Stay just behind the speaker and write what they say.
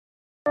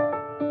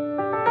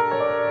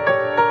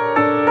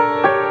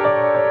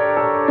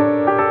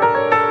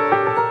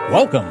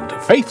Welcome to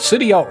Faith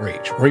City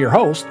Outreach, where your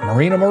host,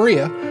 Marina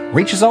Maria,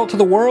 reaches out to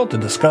the world to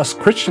discuss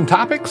Christian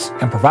topics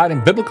and providing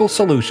biblical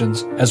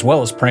solutions, as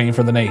well as praying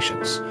for the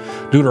nations.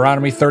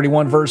 Deuteronomy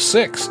 31 verse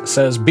 6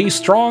 says, "Be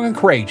strong and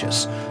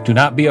courageous. Do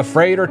not be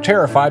afraid or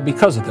terrified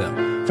because of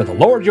them. For the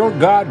Lord your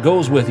God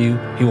goes with you.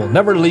 He will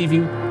never leave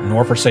you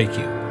nor forsake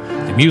you."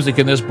 The music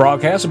in this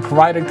broadcast is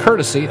provided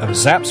courtesy of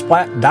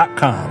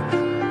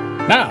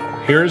Zapsplat.com.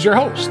 Now, here is your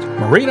host,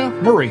 Marina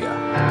Maria.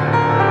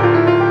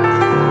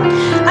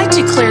 I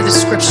declare the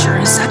scripture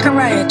in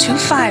Zechariah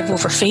 2:5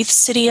 over Faith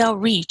City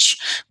Outreach,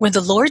 where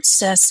the Lord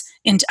says,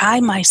 "And I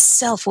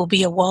myself will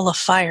be a wall of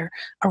fire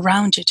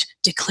around it,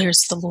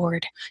 declares the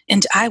Lord,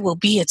 and I will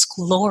be its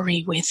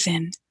glory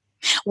within."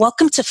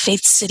 Welcome to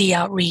Faith City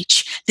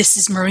Outreach. This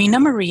is Marina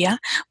Maria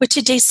with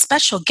today's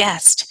special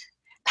guest,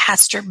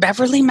 Pastor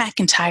Beverly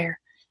Mcintyre.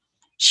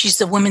 She's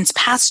the women's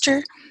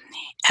pastor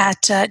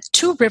at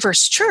Two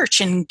Rivers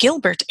Church in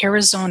Gilbert,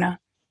 Arizona.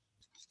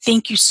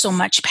 Thank you so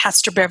much,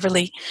 Pastor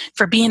Beverly,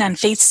 for being on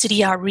Faith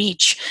City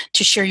Outreach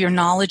to share your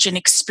knowledge and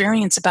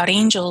experience about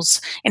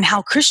angels and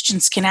how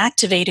Christians can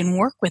activate and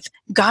work with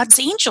God's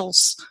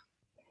angels.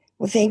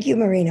 Well, thank you,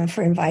 Marina,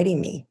 for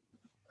inviting me.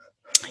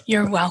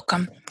 You're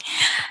welcome.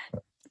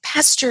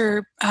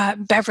 Pastor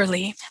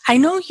Beverly, I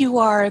know you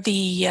are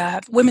the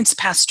women's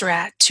pastor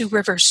at Two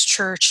Rivers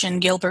Church in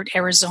Gilbert,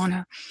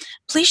 Arizona.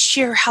 Please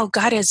share how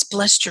God has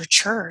blessed your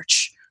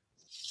church.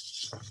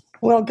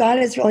 Well, God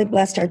has really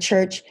blessed our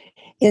church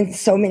in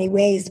so many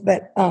ways,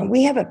 but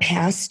we have a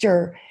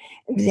pastor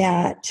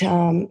that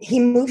he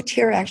moved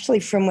here actually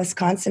from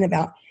Wisconsin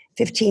about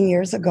 15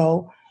 years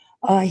ago.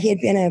 He had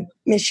been a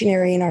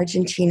missionary in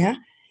Argentina,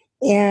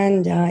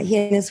 and he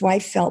and his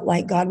wife felt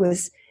like God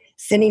was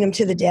sending him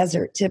to the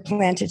desert to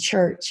plant a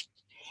church.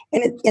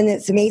 And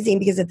it's amazing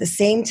because at the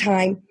same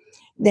time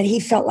that he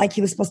felt like he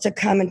was supposed to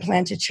come and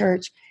plant a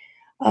church,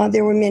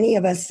 there were many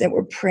of us that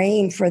were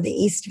praying for the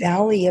East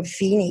Valley of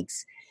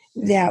Phoenix,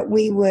 that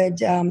we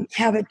would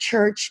have a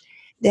church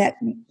that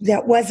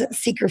wasn't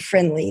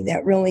seeker-friendly,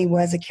 that really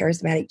was a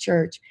charismatic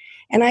church.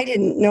 And I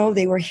didn't know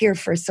they were here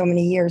for so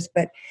many years,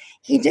 but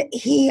we're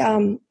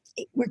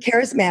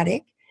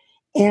charismatic,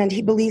 and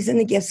he believes in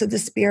the gifts of the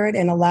Spirit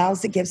and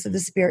allows the gifts of the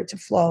Spirit to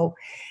flow.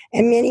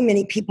 And many,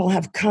 many people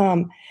have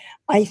come.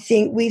 I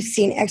think we've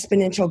seen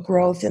exponential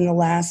growth in the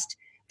last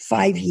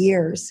 5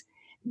 years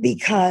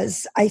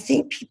because I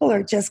think people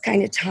are just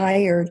kind of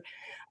tired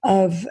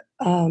of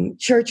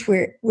church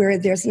where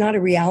there's not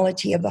a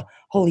reality of the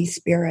Holy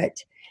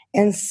Spirit.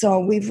 And so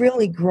we've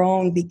really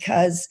grown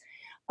because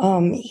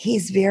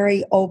he's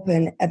very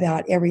open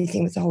about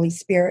everything with the Holy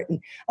Spirit and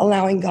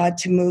allowing God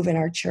to move in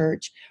our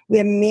church. We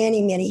have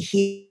many, many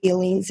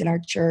healings in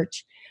our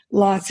church,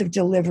 lots of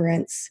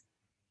deliverance.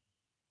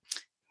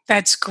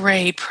 That's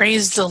great.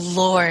 Praise the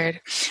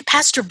Lord.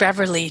 Pastor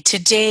Beverly,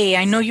 today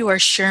I know you are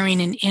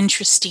sharing an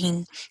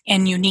interesting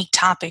and unique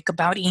topic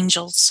about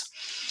angels.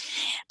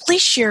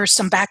 Please share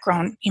some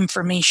background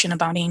information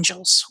about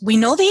angels. We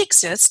know they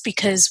exist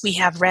because we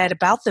have read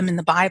about them in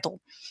the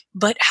Bible,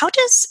 but how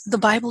does the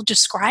Bible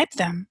describe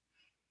them?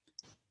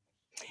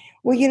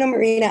 Well,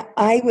 Marina,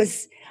 I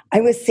was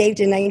saved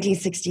in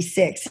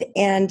 1966,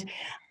 and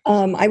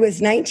I was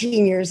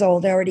 19 years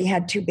old. I already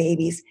had 2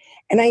 babies,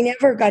 and I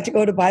never got to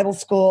go to Bible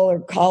school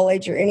or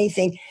college or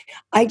anything.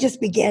 I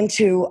just began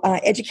to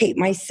educate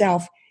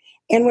myself,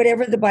 and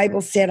whatever the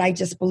Bible said, I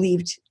just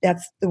believed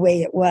that's the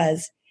way it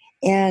was.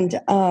 And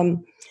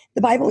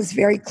the Bible is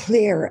very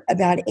clear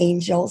about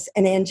angels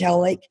and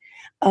angelic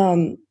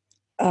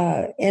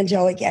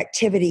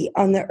activity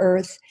on the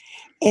earth.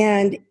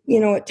 And,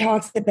 it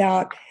talks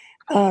about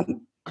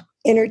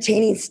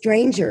entertaining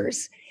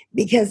strangers,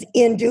 because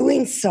in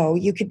doing so,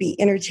 you could be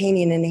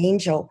entertaining an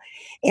angel.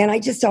 And I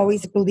just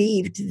always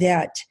believed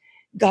that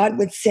God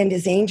would send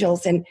his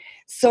angels. And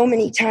so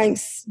many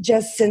times,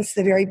 just since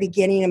the very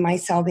beginning of my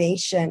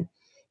salvation,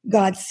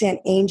 God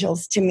sent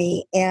angels to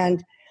me.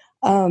 And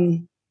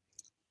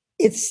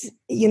it's,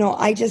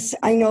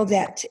 I know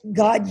that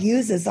God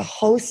uses a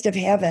host of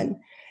heaven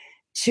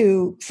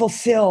to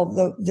fulfill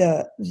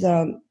the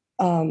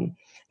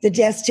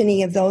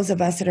destiny of those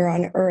of us that are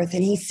on earth.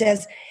 And he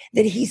says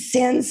that he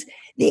sends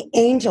the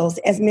angels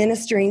as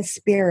ministering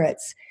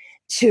spirits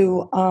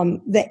to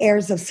the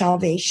heirs of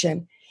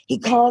salvation. He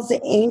calls the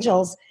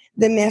angels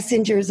the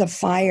messengers of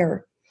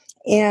fire.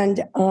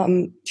 And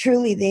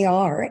truly they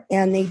are,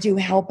 and they do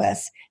help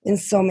us in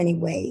so many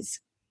ways.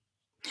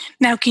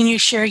 Now, can you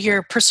share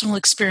your personal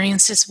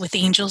experiences with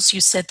angels? You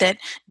said that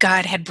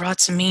God had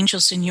brought some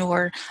angels in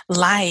your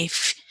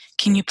life.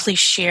 Can you please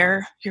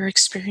share your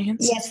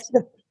experience? Yes.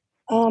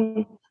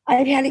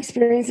 I've had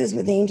experiences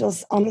with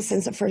angels almost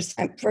since the first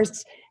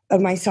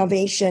of my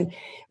salvation.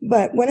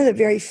 But one of the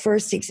very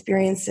first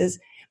experiences,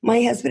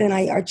 my husband and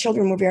I, our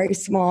children were very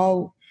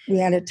small. We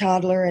had a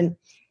toddler and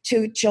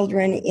 2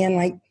 children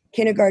in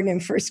kindergarten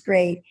and first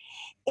grade.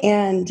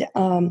 And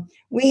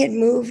we had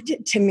moved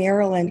to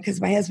Maryland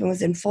because my husband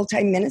was in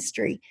full-time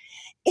ministry.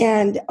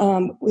 And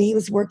he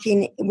was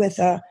working with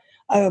a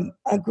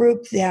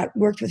group that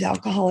worked with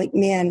alcoholic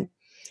men.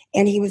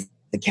 And he was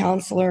the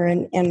counselor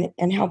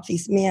and help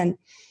these men.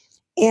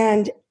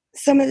 And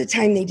some of the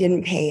time they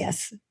didn't pay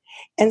us.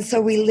 And so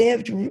we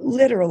lived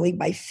literally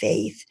by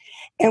faith,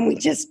 and we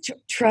just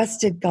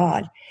trusted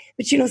God.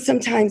 But,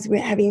 sometimes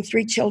we're having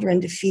 3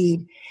 children to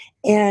feed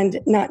and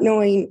not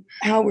knowing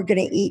how we're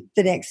going to eat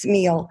the next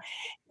meal.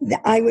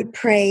 I would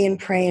pray and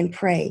pray and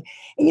pray.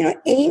 And,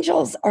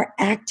 angels are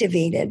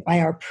activated by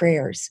our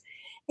prayers.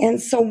 And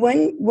so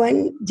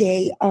one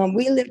day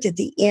we lived at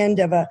the end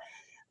of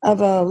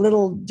a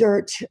little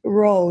dirt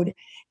road.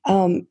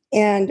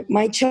 And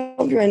my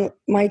children,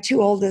 my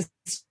 2 oldest,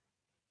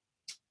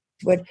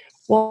 would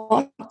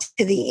walk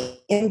to the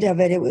end of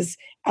it. It was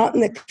out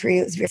in the country.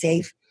 It was very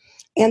safe.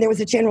 And there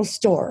was a general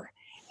store.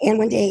 And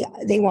one day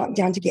they walked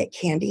down to get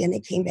candy, and they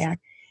came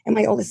back. And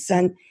my oldest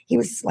son, he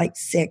was like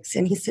 6.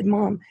 And he said,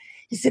 Mom,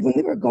 he said, when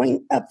we were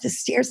going up the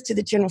stairs to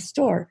the general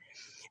store,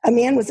 a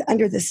man was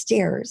under the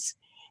stairs.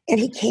 And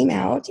he came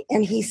out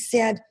and he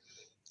said,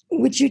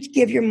 would you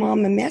give your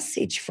mom a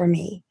message for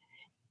me?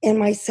 And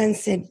my son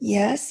said,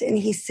 yes. And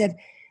he said,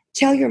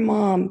 tell your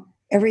mom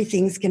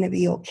everything's going to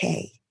be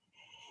okay.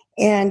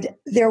 And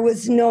there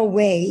was no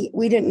way,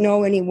 we didn't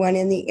know anyone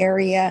in the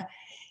area.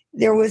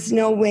 There was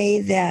no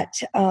way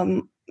that,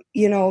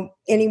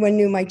 anyone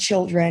knew my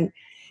children.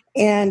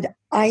 And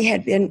I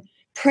had been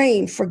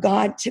praying for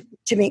God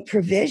to make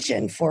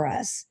provision for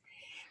us.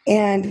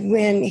 And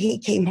when he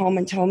came home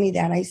and told me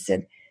that, I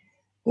said,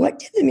 what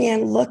did the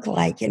man look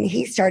like? And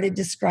he started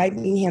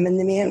describing him. And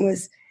the man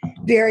was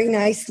very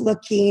nice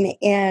looking.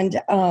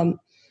 And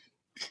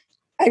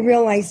I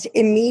realized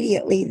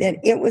immediately that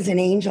it was an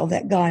angel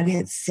that God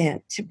had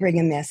sent to bring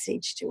a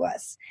message to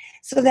us.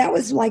 So that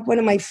was like one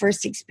of my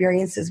first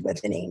experiences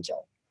with an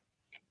angel.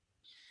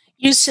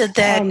 You said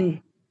that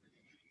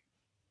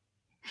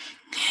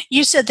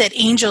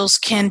angels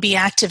can be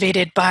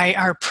activated by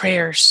our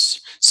prayers.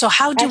 So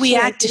how do we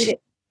activate?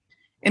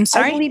 I'm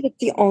sorry? I believe it's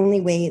the only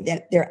way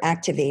that they're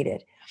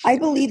activated. I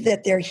believe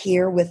that they're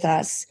here with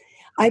us.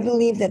 I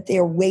believe that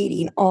they're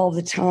waiting all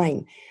the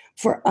time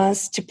for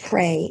us to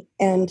pray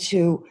and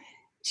to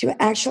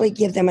actually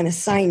give them an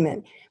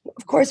assignment.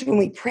 Of course, when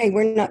we pray,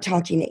 we're not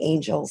talking to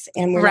angels,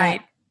 and we're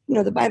right.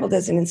 not, the Bible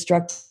doesn't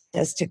instruct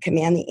us to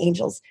command the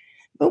angels,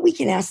 but we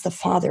can ask the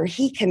Father.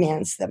 He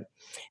commands them.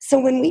 So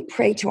when we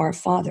pray to our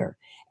Father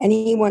and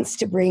he wants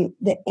to bring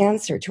the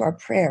answer to our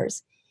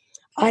prayers,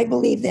 I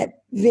believe that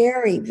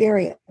very,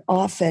 very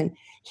often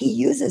he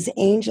uses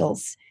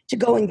angels to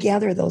go and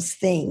gather those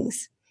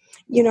things.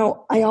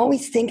 I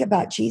always think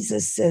about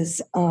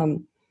Jesus's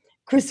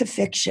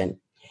crucifixion.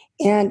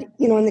 And,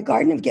 in the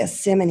Garden of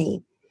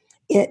Gethsemane,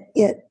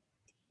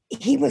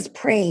 he was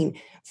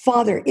praying,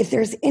 Father, if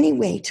there's any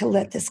way to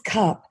let this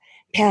cup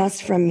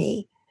pass from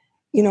me,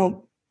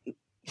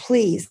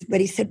 please. But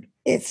he said,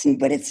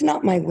 it's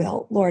not my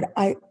will, Lord,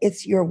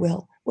 it's your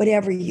will,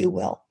 whatever you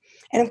will.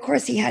 And of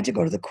course, he had to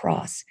go to the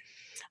cross.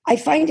 I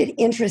find it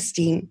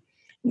interesting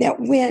that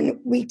when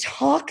we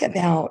talk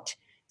about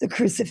the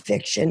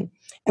crucifixion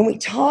and we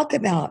talk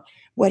about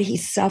what he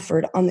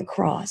suffered on the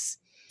cross,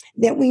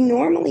 that we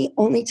normally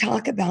only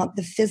talk about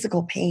the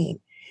physical pain.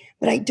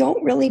 But I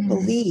don't really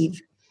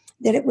believe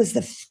that it was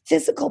the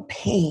physical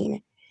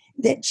pain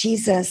that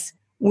Jesus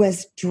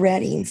was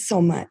dreading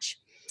so much.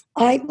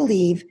 I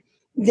believe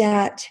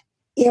that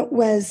it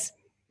was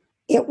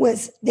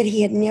that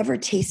he had never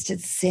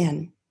tasted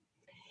sin.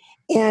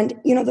 And,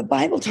 the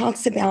Bible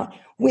talks about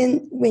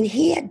when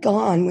he had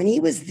gone, when he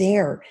was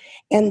there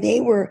and they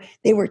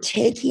were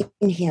taking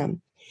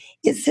him,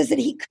 it says that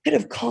he could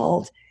have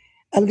called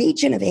a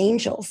legion of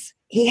angels.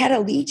 He had a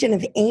legion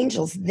of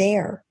angels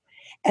there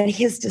at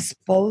his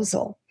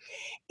disposal.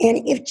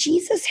 And if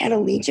Jesus had a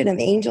legion of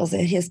angels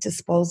at his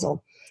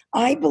disposal,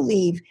 I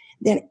believe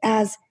that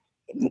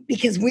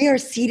because we are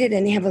seated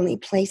in heavenly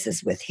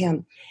places with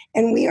him,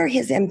 and we are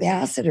his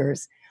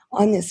ambassadors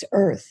on this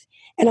earth.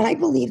 And I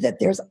believe that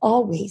there's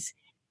always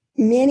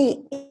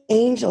many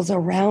angels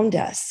around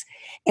us,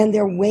 and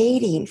they're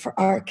waiting for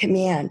our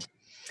command.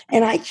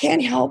 And I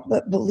can't help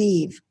but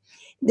believe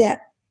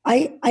that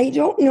I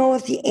don't know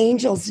if the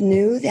angels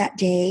knew that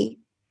day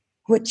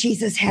what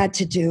Jesus had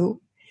to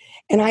do.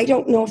 And I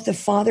don't know if the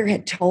Father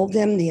had told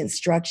them the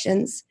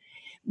instructions.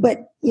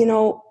 But,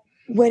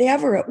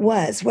 whatever it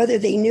was, whether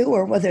they knew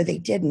or whether they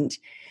didn't,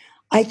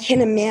 I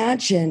can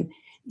imagine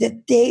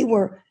that they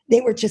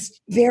were just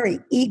very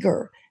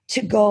eager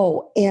to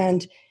go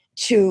and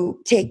to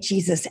take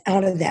Jesus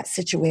out of that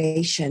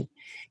situation,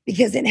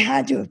 because it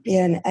had to have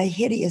been a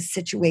hideous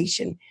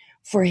situation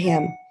for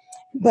him.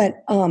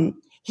 But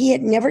he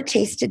had never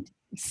tasted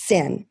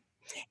sin.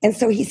 And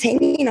so he's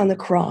hanging on the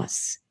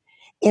cross.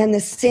 And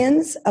the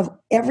sins of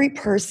every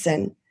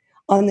person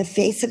on the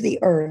face of the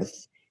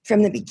earth,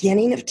 from the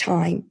beginning of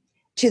time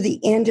to the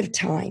end of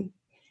time,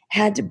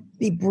 had to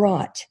be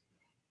brought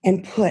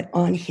and put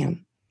on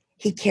him.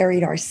 He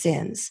carried our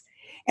sins.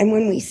 And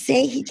when we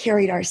say he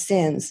carried our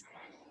sins,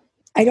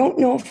 I don't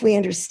know if we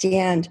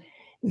understand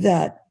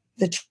the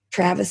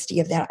travesty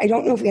of that. I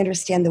don't know if we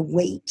understand the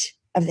weight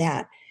of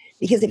that.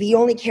 Because if he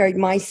only carried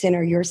my sin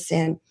or your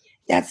sin,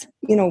 that's,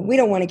 we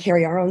don't want to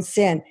carry our own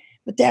sin.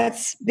 but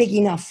that's big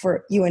enough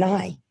for you and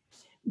I.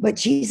 But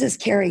Jesus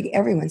carried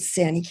everyone's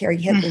sin. He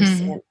carried Hitler's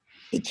sin.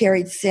 He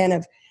carried sin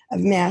of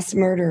mass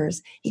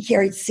murderers. He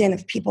carried sin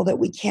of people that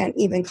we can't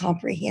even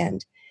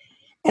comprehend.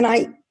 And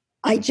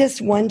I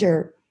just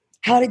wonder,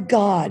 how did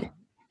God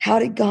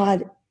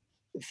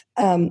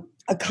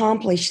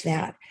accomplish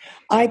that?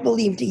 I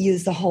believe to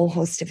use the whole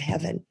host of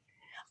heaven.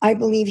 I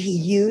believe he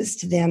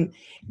used them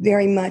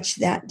very much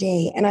that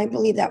day. And I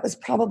believe that was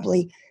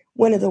probably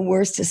one of the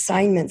worst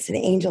assignments that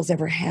angels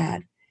ever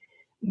had.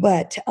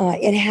 But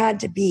it had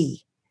to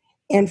be.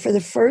 And for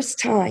the first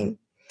time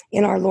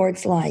in our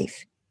Lord's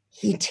life,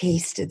 he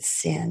tasted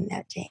sin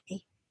that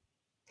day.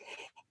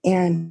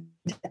 And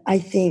I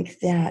think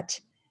that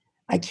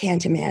I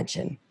can't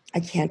imagine.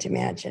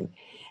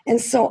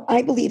 And so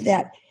I believe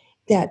that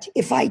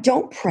if I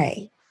don't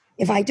pray,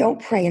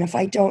 and if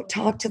I don't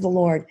talk to the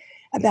Lord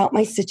about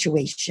my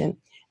situation,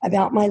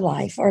 about my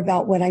life, or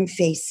about what I'm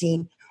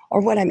facing,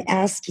 or what I'm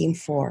asking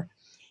for,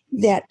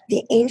 that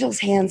the angel's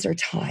hands are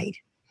tied.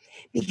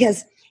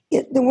 Because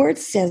the word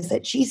says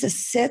that Jesus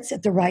sits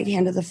at the right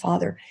hand of the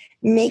Father,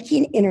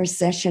 making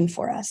intercession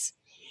for us.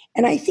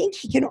 And I think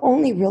he can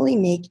only really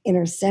make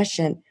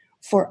intercession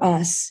for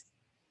us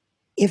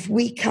if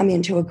we come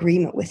into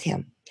agreement with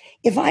him.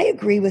 If I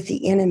agree with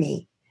the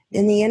enemy,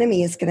 then the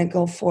enemy is going to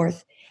go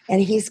forth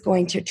and he's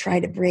going to try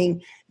to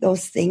bring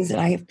those things that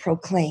I have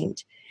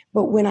proclaimed.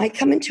 But when I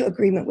come into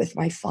agreement with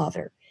my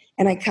Father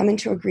and I come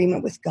into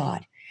agreement with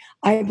God,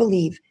 I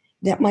believe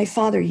that my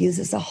Father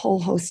uses a whole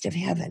host of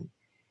heaven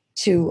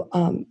to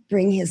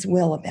bring his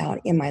will about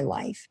in my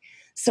life.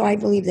 So I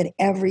believe that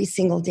every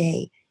single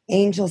day,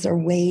 angels are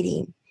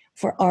waiting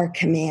for our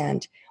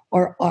command,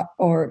 or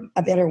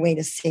a better way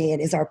to say it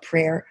is our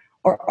prayer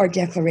or our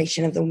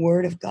declaration of the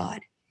Word of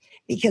God.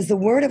 Because the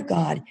Word of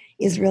God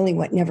is really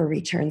what never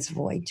returns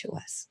void to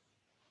us.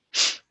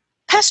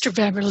 Pastor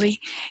Beverly,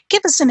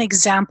 give us an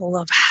example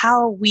of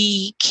how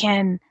we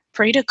can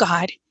pray to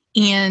God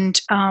and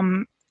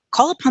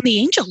call upon the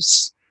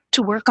angels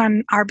to work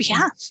on our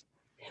behalf.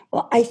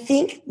 Well, I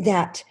think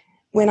that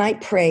when I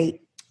pray,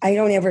 I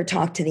don't ever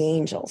talk to the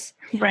angels.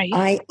 Right.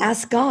 I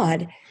ask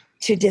God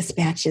to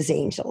dispatch his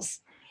angels.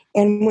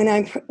 And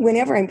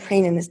whenever I'm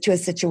praying into a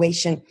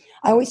situation,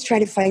 I always try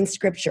to find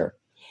scripture.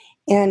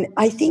 And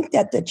I think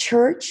that the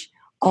church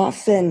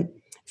often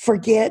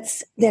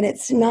forgets that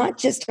it's not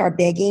just our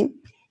begging,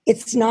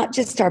 it's not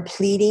just our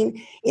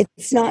pleading,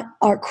 it's not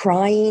our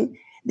crying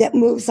that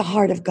moves the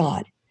heart of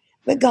God,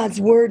 but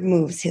God's word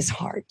moves his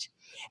heart.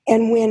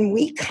 And when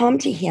we come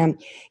to him,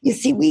 you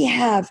see, we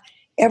have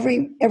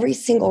every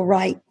single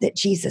right that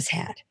Jesus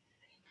had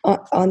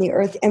on the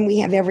earth, and we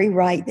have every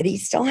right that he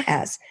still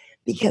has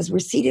because we're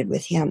seated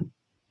with him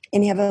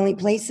in heavenly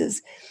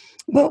places.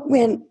 But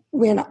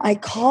when I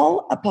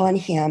call upon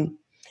him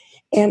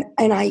and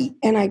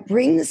I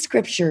bring the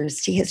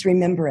scriptures to his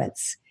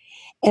remembrance,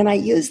 and I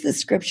use the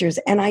scriptures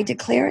and I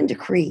declare and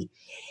decree,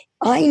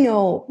 I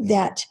know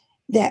that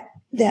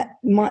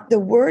the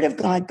word of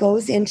God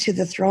goes into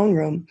the throne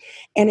room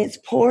and it's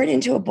poured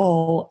into a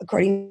bowl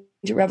according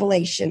to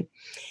Revelation,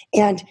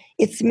 and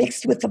it's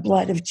mixed with the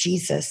blood of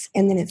Jesus,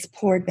 and then it's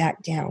poured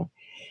back down.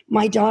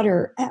 My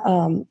daughter had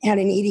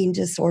an eating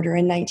disorder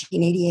in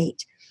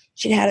 1988.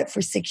 She'd had it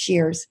for 6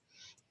 years.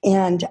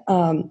 And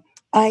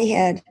I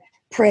had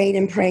prayed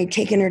and prayed,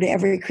 taken her to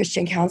every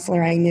Christian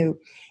counselor I knew.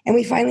 And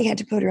we finally had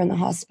to put her in the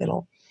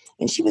hospital.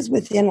 And she was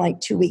within like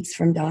 2 weeks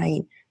from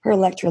dying. Her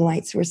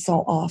electrolytes were so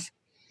off.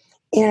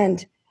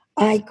 And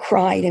I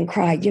cried and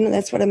cried. You know,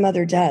 that's what a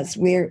mother does.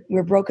 We're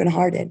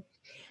brokenhearted.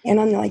 And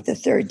on like the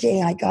third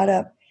day, I got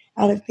up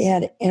out of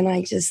bed and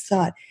I just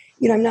thought,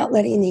 you know, I'm not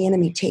letting the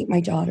enemy take my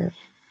daughter.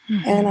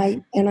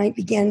 Mm-hmm. And I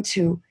began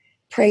to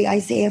pray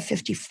Isaiah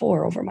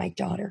 54 over my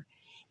daughter.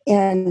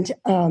 And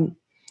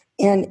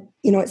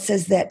you know, it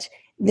says that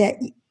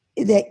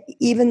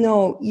even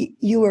though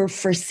you were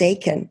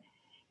forsaken,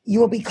 you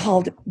will be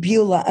called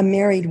Beulah, a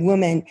married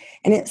woman.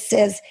 And it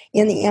says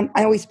I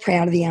always pray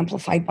out of the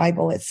Amplified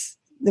Bible. It's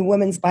the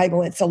women's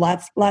Bible. It's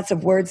lots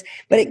of words,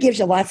 but it gives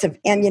you lots of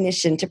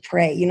ammunition to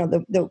pray, you know,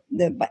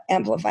 the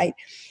Amplified.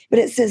 But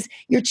it says,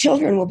 your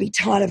children will be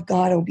taught of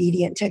God,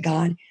 obedient to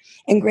God,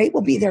 and great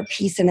will be their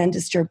peace and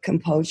undisturbed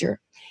composure.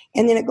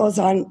 And then it goes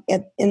on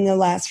in the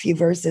last few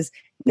verses,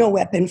 no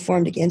weapon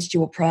formed against you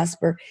will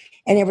prosper,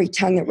 and every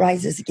tongue that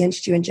rises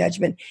against you in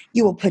judgment,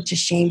 you will put to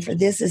shame, for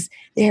this is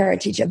the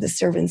heritage of the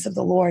servants of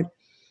the Lord.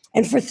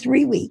 And for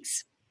 3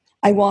 weeks,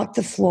 I walked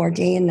the floor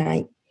day and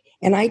night,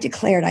 and I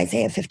declared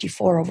Isaiah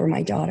 54 over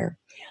my daughter.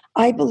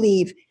 I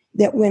believe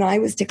that when I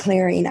was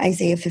declaring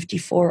Isaiah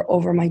 54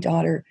 over my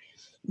daughter,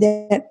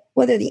 that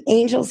whether the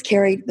angels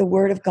carried the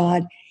word of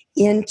God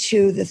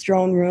into the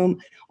throne room,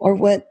 or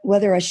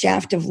whether a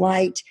shaft of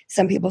light,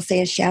 some people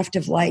say a shaft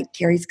of light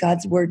carries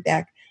God's word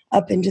back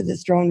up into the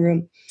throne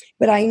room.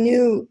 But I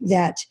knew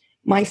that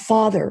my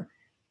Father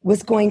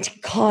was going to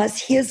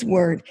cause his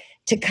word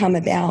to come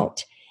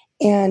about.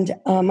 And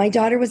my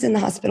daughter was in the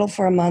hospital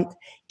for a month,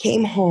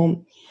 came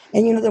home.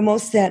 And, you know, the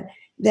most that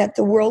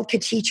the world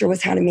could teach her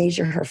was how to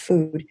measure her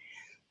food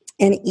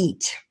and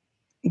eat.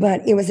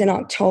 but it was in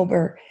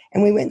October,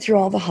 and we went through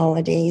all the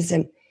holidays.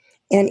 And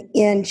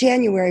in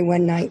January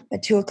one night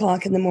at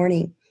 2:00 in the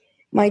morning,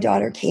 my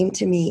daughter came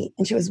to me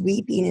and she was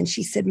weeping, and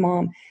she said,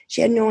 Mom,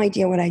 she had no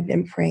idea what I'd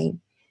been praying.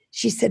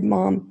 She said,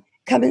 Mom,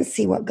 come and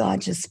see what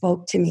God just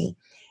spoke to me.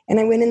 And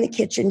I went in the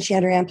kitchen. She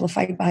had her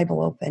Amplified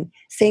Bible open,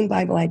 same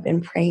Bible I'd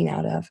been praying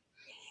out of.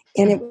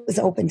 And it was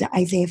open to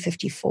Isaiah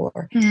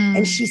 54.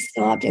 And she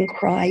sobbed and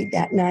cried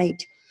that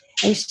night.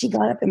 And she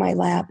got up in my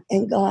lap,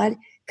 and God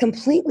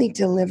completely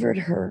delivered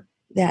her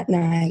that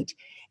night.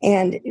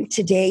 And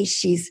today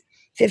she's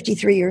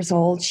 53 years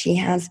old. She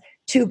has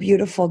 2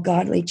 beautiful,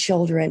 godly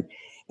children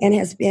and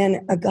has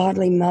been a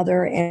godly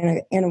mother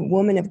and a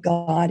woman of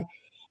God.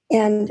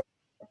 And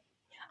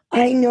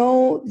I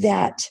know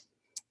that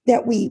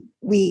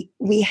we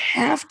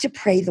have to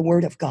pray the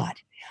word of God.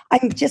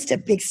 I'm just a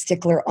big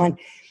stickler on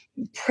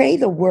pray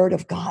the word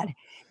of God,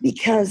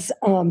 because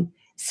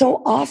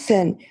so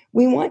often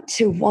we want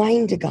to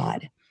whine to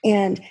God.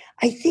 And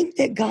I think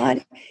that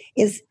God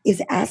is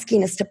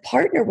asking us to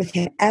partner with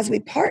him. As we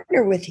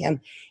partner with him,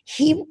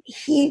 he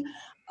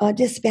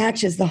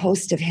dispatches the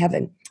host of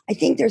heaven. I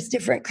think there's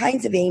different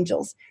kinds of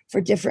angels for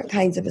different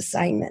kinds of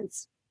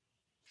assignments.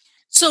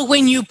 So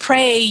when you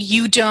pray,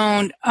 you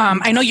don't,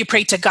 I know you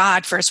pray to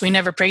God first. We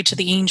never pray to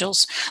the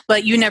angels,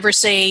 but you never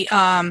say,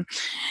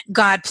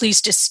 God,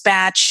 please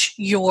dispatch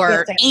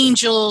your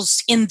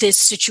angels in this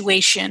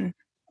situation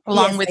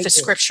along with the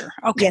scripture.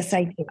 Okay. Yes,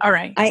 I do. All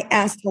right. I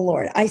ask the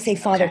Lord. I say,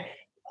 Father,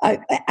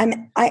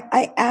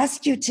 I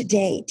asked you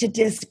today to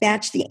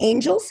dispatch the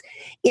angels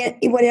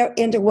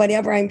into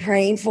whatever I'm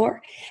praying for.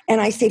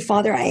 And I say,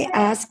 Father, I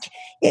ask,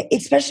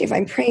 especially if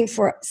I'm praying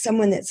for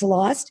someone that's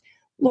lost,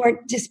 Lord,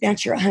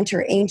 dispatch your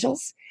hunter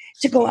angels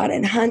to go out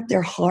and hunt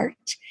their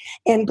heart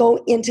and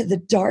go into the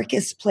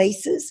darkest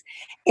places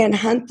and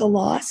hunt the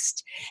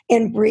lost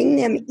and bring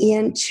them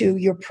into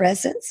your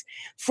presence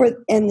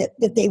and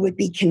that they would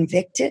be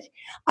convicted.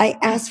 I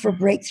ask for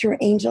breakthrough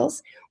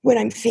angels when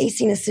I'm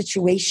facing a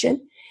situation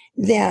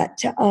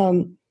that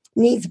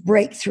needs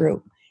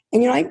breakthrough.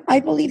 And, I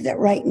believe that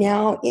right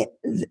now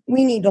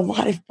we need a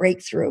lot of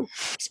breakthrough,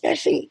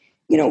 especially,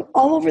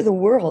 all over the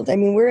world. I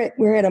mean,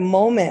 we're at a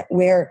moment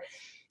where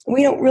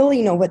we don't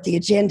really know what the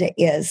agenda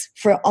is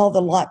for all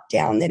the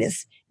lockdown that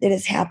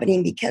is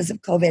happening because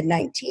of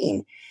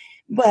COVID-19.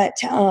 But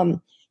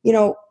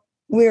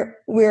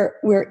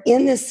we're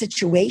in this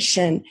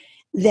situation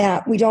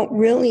that we don't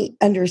really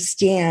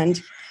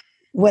understand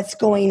what's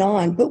going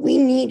on, but we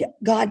need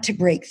God to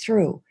break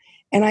through.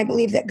 And I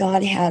believe that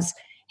God has.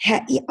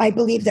 I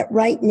believe that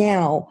right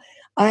now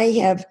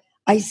I've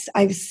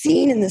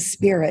seen in the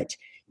spirit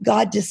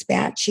God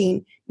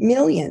dispatching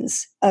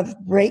millions of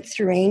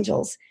breakthrough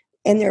angels.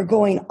 And they're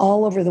going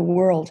all over the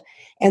world,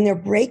 and they're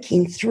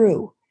breaking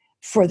through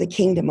for the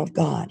kingdom of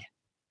God.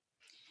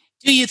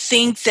 Do you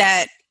think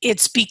that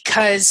it's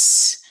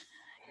because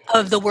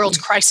of the world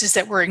crisis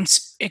that we're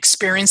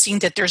experiencing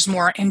that there's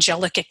more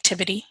angelic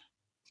activity?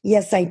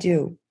 Yes, I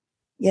do.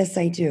 Yes,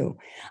 I do.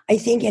 I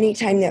think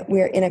anytime that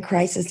we're in a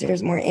crisis,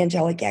 there's more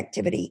angelic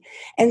activity.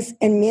 And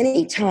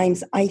many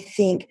times I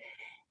think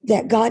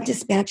that God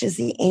dispatches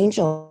the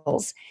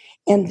angels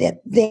and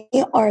that they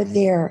are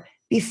there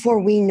before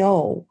we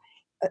know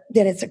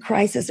that it's a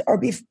crisis, or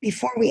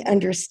before we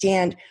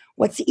understand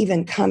what's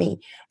even coming.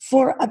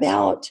 For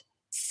about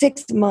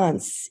 6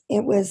 months,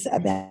 it was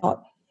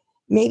about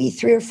maybe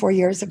 3 or 4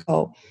 years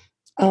ago,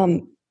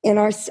 on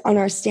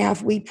our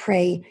staff, we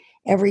pray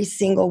every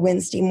single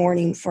Wednesday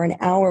morning for an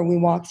hour. We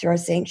walk through our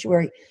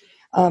sanctuary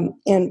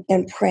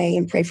and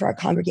pray for our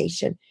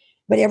congregation.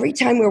 But every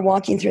time we're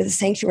walking through the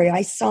sanctuary,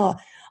 I saw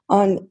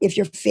if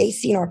you're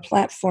facing our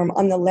platform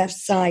on the left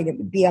side, it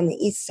would be on the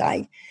east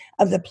side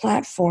of the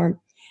platform,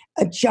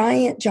 a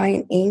giant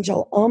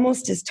angel,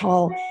 almost as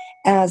tall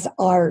as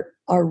our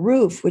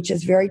roof, which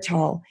is very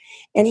tall.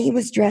 And he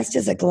was dressed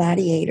as a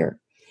gladiator.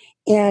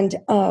 And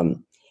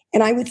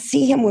I would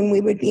see him when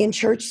we would be in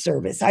church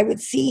service. I would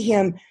see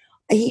him.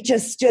 He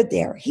just stood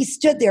there. He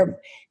stood there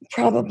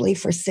probably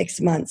for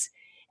 6 months.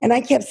 And I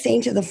kept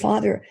saying to the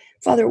Father,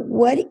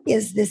 what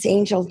is this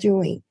angel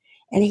doing?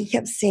 And he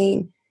kept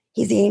saying,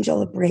 he's the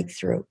angel of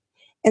breakthrough.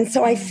 And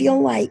so I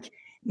feel like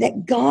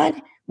that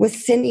God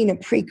was sending a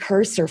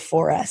precursor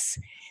for us,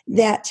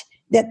 that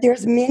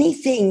there's many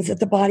things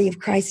that the body of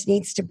Christ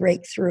needs to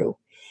break through.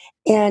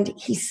 And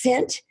he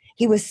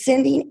was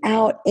sending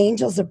out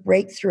angels of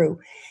breakthrough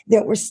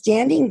that were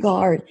standing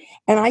guard.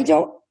 And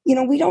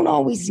we don't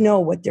always know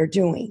what they're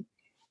doing,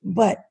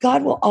 but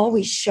God will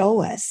always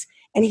show us,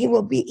 and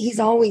he's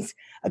always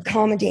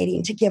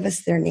accommodating to give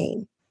us their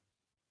name.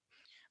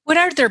 What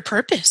are their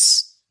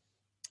purpose?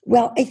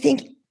 Well, I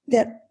think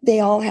that they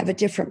all have a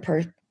different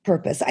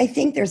purpose. I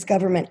think there's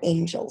government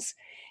angels,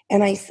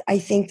 and I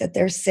think that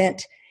they're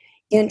sent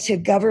into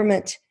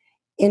government,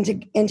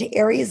 into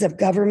areas of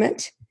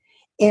government,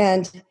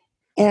 and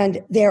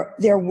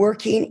they're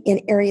working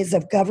in areas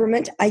of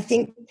government. I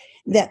think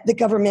that the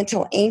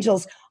governmental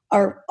angels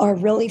are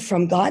really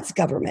from God's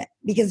government,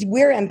 because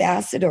we're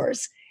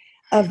ambassadors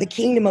of the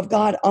kingdom of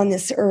God on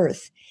this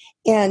earth.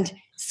 And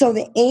So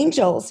the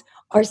angels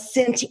are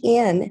sent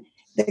in,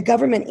 the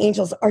government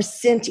angels are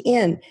sent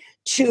in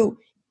to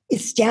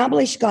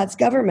establish God's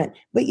government.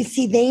 But you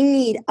see, they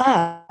need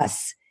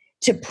us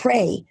to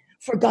pray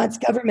for God's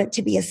government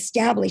to be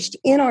established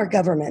in our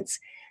governments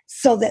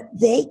so that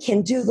they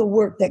can do the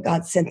work that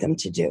God sent them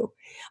to do.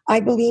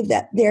 I believe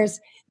that there's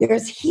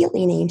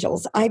healing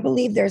angels. I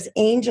believe there's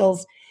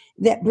angels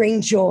that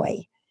bring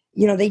joy.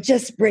 You know, they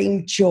just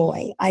bring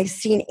joy. I've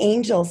seen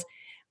angels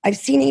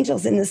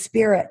in the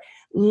spirit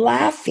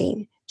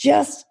laughing,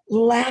 just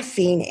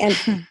laughing.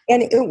 And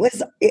it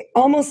was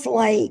almost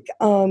like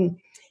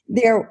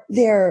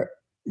they're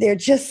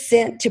just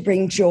sent to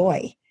bring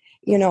joy.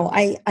 You know,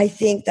 I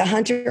think the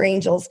hunter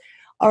angels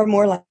are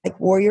more like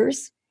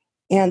warriors,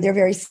 and they're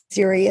very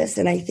serious.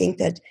 And I think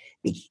that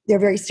they're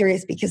very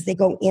serious because they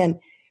go in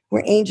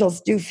where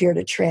angels do fear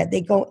to tread.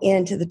 They go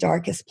into the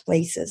darkest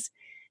places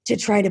to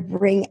try to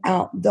bring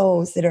out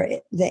those that are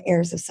the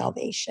heirs of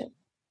salvation.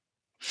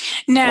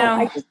 Now,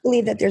 so I just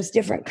believe that there's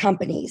different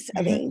companies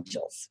of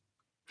angels.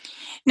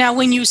 Now,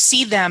 when you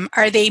see them,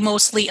 are they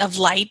mostly of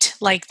light,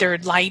 like they're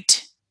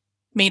light,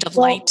 made of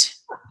light?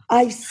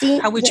 I've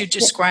seen. How would you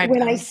describe when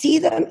them? I see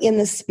them in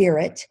the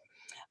spirit?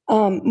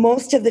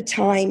 Most of the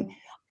time,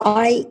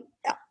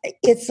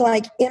 it's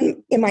like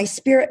in my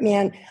spirit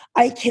man,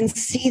 I can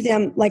see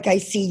them like I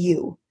see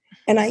you,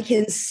 and I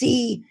can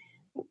see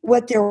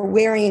what they're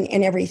wearing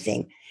and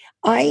everything.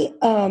 I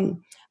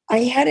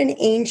had an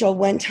angel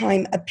one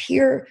time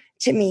appear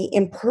to me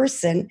in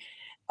person.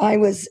 I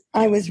was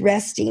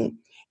resting,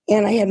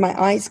 and I had my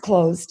eyes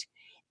closed,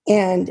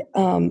 and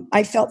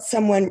I felt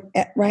someone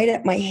right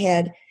at my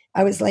head.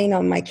 I was laying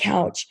on my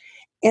couch,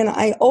 and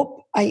I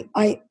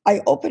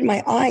opened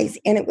my eyes,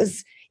 and it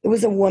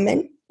was a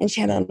woman, and she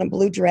had on a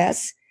blue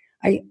dress.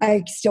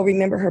 I still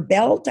remember her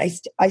belt.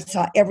 I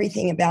saw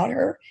everything about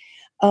her,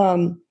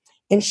 and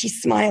she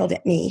smiled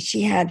at me.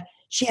 She had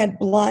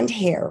blonde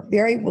hair,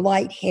 very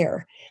light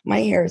hair. My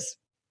hair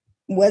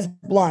was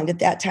blonde at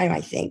that time,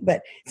 I think,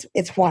 but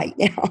it's white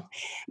now.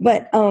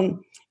 But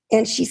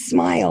and she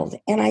smiled,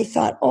 and I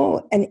thought,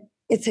 oh, and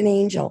it's an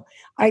angel.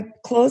 I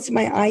closed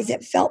my eyes.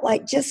 It felt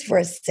like just for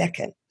a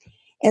second.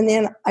 And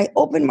then I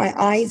opened my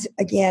eyes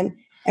again.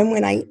 And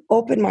when I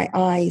opened my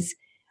eyes,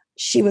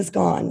 she was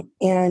gone.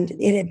 And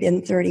it had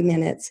been 30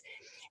 minutes.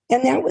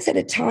 And that was at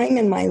a time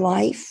in my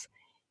life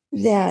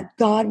that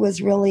God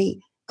was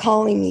really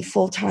calling me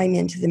full-time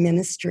into the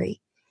ministry.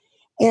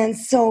 And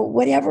so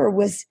whatever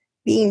was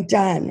being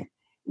done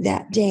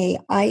that day,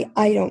 I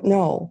don't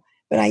know.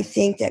 But I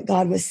think that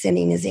God was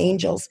sending his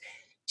angels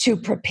to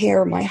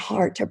prepare my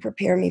heart, to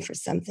prepare me for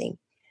something.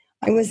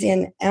 I was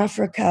in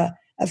Africa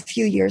a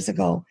few years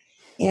ago,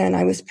 and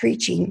I was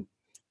preaching,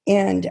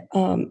 and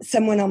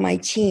someone on my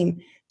team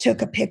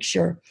took a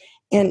picture,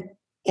 and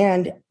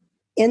in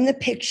the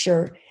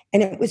picture,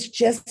 and it was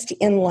just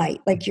in light,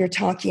 like you're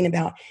talking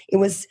about. It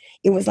was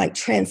like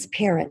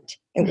transparent.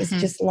 It was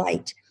just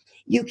light.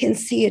 You can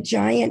see a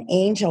giant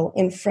angel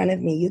in front of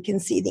me. You can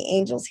see the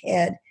angel's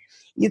head.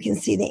 You can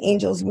see the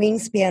angel's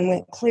wingspan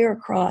went clear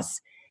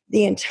across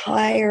the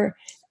entire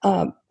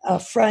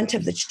front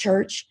of the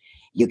church.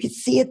 You could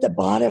see at the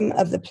bottom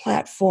of the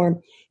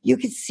platform, you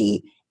could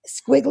see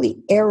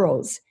squiggly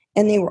arrows,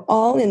 and they were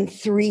all in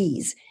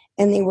threes,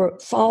 and they were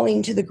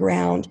falling to the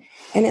ground.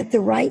 And at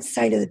the right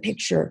side of the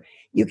picture,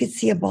 you could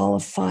see a ball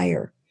of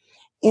fire.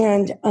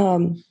 And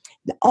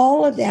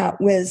all of that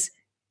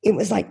it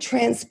was like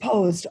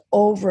transposed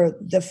over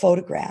the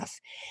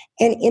photograph.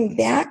 And in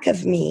back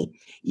of me,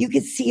 you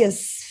could see a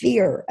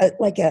sphere,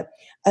 like a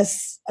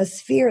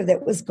sphere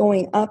that was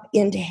going up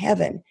into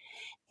heaven.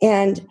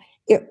 And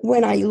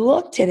when I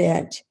looked at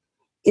it,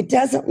 it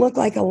doesn't look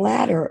like a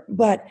ladder,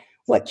 but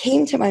what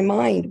came to my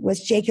mind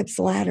was Jacob's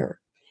ladder.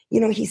 You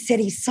know, he said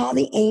he saw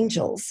the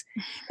angels,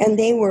 and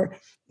they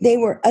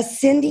were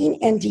ascending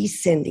and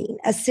descending,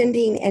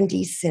 ascending and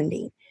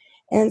descending.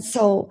 And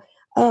so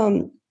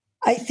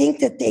I think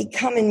that they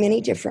come in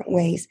many different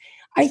ways.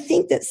 I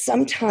think that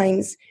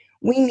sometimes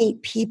we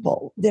meet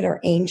people that are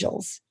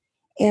angels,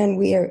 and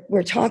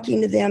we're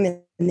talking to them,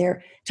 and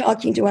they're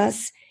talking to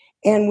us,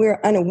 and we're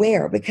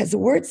unaware, because the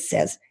word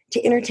says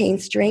to entertain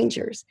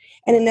strangers.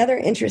 And another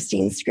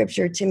interesting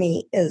scripture to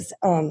me is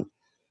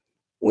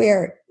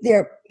where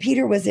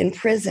Peter was in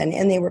prison,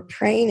 and they were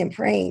praying and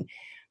praying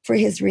for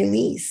his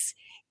release.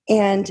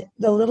 And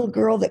the little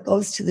girl that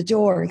goes to the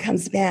door and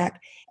comes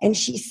back, and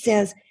she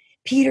says,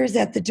 Peter's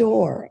at the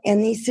door.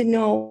 And they said,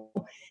 no,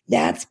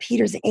 that's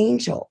Peter's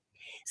angel.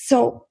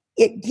 So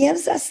it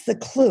gives us the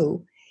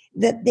clue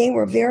that they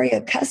were very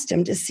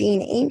accustomed to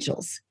seeing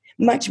angels,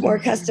 much more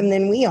accustomed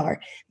than we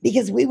are,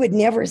 because we would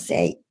never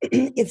say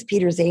it's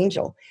Peter's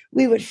angel.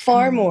 We would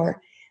far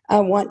more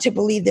want to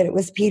believe that it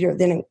was Peter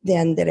than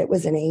that it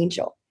was an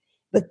angel.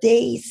 But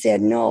they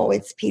said, no,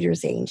 it's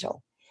Peter's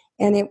angel.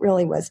 And it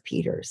really was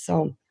Peter.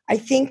 So I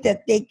think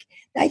that they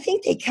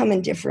come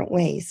in different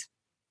ways.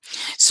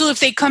 So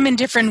if they come in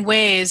different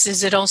ways,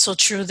 is it also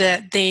true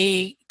that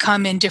they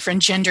come in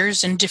different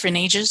genders and different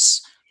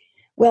ages?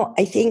 Well,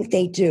 I think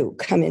they do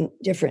come in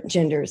different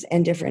genders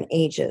and different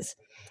ages.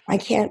 I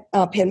can't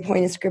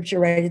pinpoint a scripture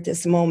right at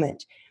this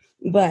moment,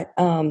 but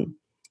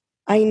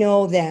I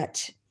know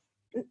that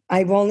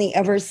I've only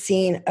ever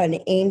seen an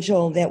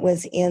angel that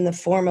was in the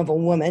form of a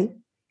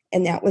woman,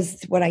 and that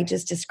was what I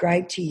just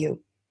described to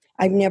you.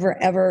 I've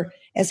never ever,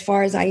 as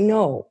far as I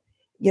know,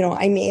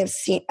 I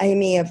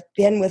may have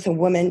been with a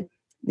woman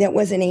that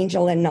was an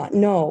angel and not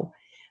know,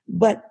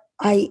 but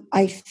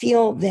I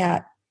feel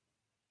that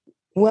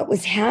what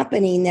was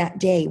happening that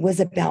day was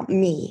about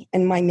me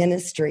and my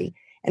ministry.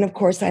 And of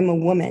course, I'm a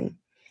woman.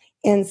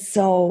 And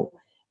so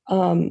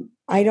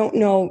I don't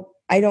know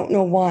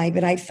why,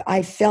 but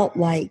I felt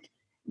like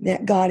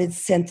that God had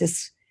sent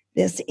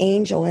this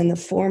angel in the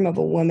form of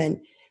a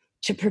woman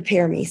to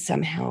prepare me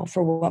somehow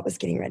for what was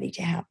getting ready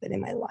to happen in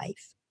my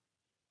life.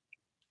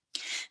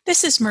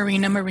 This is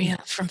Marina Maria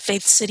from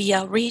Faith City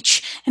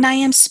Outreach, and I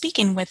am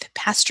speaking with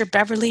Pastor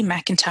Beverly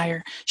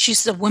Mcintyre.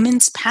 She's the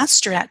women's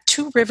pastor at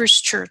Two Rivers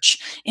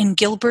Church in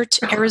Gilbert,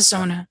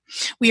 Arizona.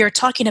 We are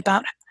talking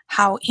about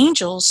how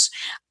angels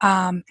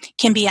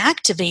can be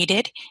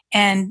activated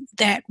and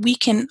that we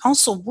can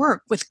also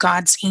work with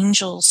God's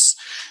angels.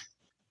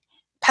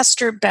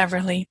 Pastor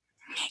Beverly,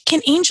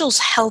 can angels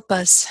help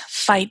us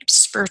fight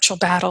spiritual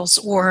battles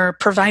or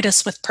provide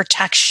us with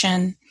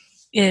protection?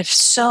 If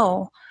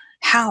so,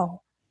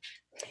 how?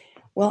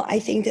 Well, I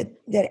think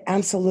that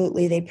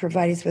absolutely they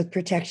provide us with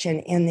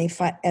protection and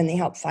they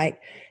help fight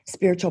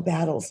spiritual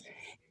battles,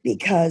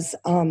 because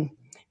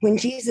when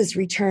Jesus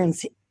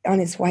returns on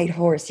his white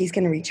horse, he's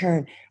going to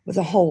return with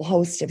a whole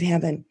host of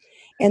heaven.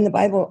 And the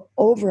Bible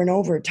over and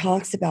over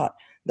talks about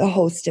the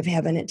host of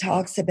heaven. It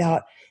talks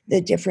about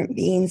the different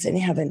beings in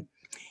heaven.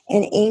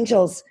 And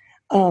angels,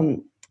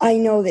 I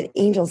know that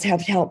angels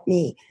have helped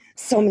me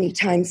so many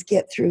times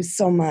get through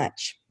so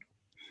much.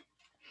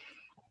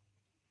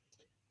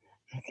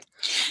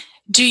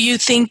 Do you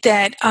think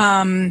that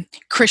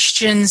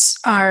Christians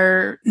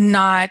are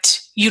not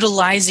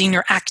utilizing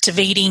or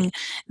activating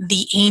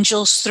the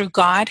angels through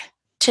God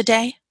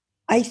today?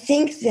 I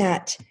think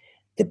that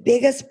the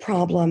biggest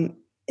problem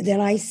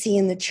that I see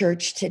in the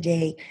church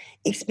today,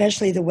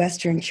 especially the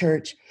Western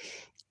church,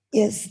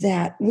 is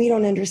that we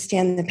don't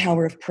understand the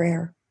power of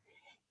prayer.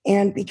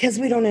 And because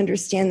we don't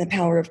understand the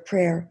power of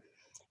prayer,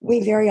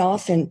 we very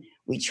often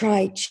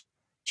try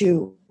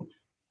to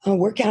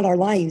work out our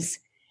lives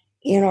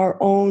in our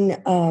own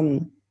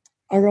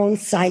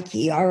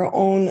psyche, our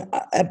own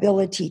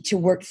ability to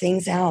work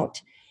things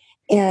out,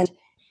 and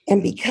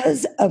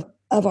because of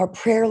our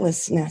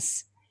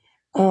prayerlessness,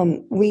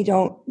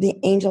 the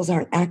angels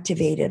aren't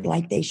activated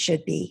like they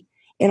should be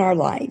in our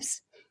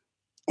lives.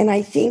 And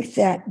I think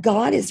that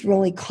God is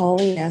really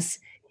calling us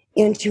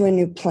into a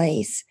new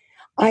place.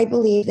 I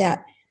believe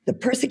that the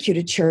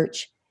persecuted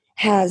church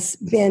has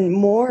been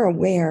more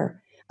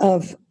aware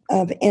of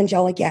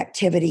angelic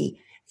activity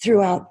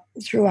throughout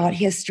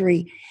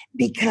history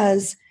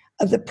because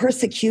of the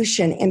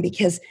persecution, and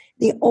because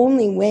the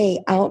only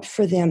way out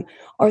for them,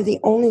 or the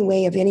only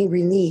way of any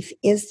relief,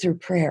 is through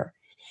prayer.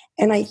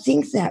 And I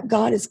think that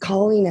God is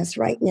calling us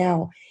right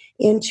now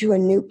into a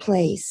new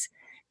place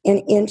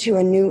and into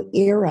a new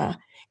era.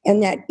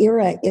 And that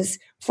era is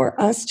for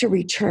us to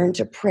return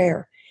to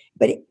prayer.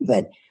 But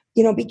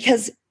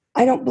because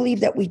I don't believe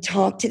that we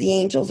talk to the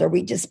angels or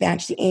we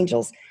dispatch the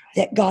angels,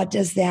 that God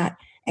does that.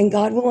 And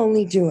God will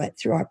only do it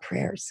through our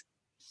prayers.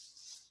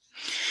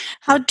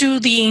 How do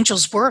the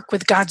angels work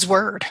with God's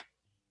word?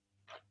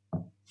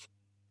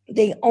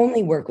 They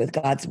only work with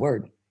God's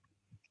word.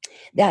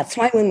 That's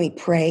why when we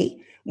pray,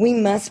 we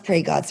must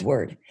pray God's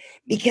word,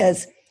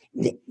 because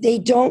they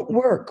don't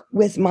work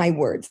with my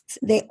words.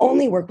 They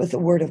only work with the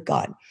word of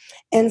God.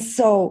 And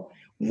so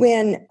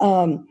when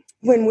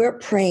we're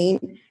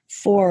praying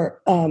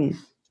for,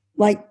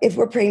 like if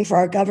we're praying for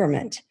our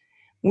government,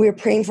 we're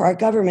praying for our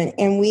government,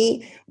 and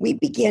we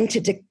begin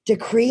to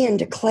decree and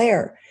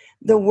declare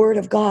the word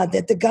of God,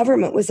 that the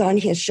government was on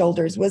his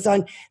shoulders, was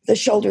on the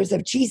shoulders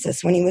of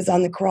Jesus when he was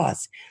on the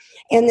cross,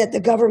 and that the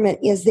government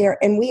is there,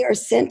 and we are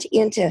sent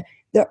into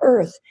the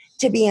earth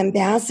to be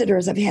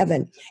ambassadors of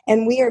heaven,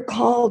 and we are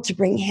called to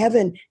bring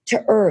heaven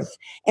to earth.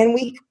 And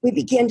we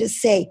begin to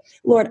say,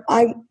 Lord,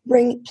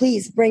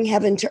 please bring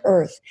heaven to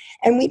earth.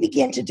 And we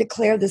begin to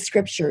declare the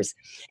scriptures.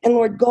 And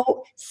Lord,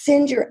 go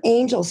send your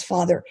angels,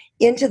 Father,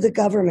 into the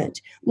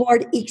government.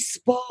 Lord,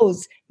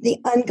 expose the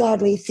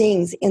ungodly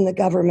things in the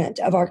government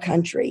of our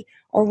country,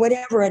 or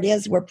whatever it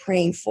is we're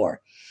praying for.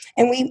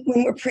 And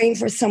when we're praying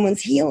for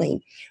someone's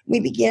healing,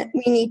 we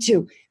need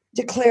to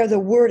declare the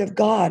word of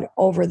God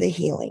over the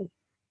healing.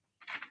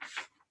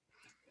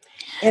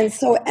 And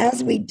so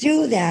as we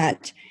do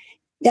that,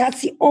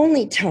 that's the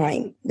only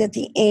time that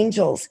the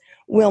angels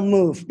will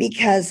move,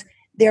 because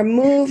they're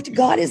moved.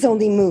 God is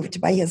only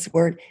moved by his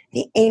word.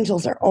 The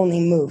angels are only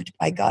moved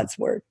by God's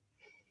word.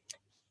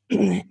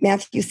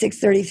 Matthew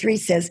 6:33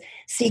 says,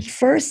 seek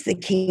first the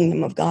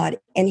kingdom of God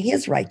and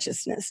his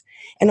righteousness,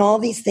 and all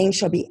these things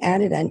shall be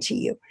added unto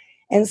you.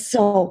 And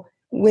so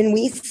when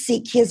we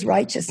seek his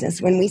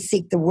righteousness, when we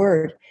seek the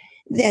word,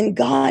 then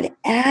God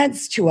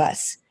adds to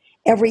us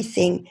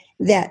everything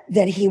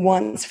that he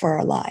wants for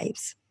our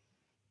lives.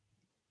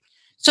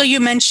 So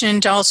you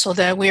mentioned also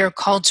that we are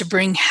called to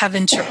bring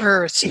heaven to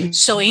earth.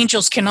 So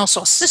angels can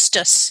also assist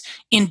us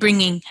in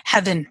bringing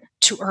heaven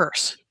to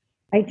earth.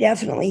 I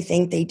definitely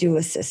think they do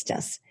assist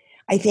us.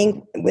 I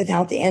think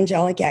without the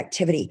angelic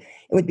activity,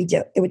 it would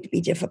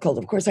be difficult.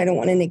 Of course, I don't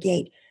want to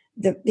negate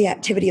the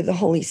activity of the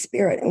Holy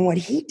Spirit and what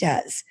He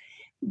does,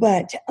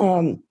 but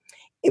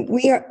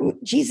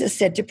Jesus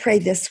said to pray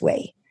this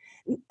way: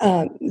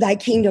 "Thy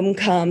kingdom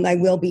come, Thy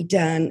will be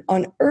done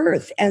on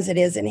earth as it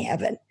is in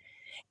heaven."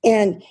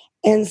 And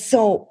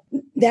so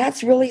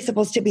that's really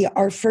supposed to be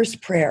our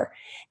first prayer.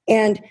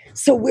 And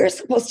so we're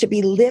supposed to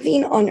be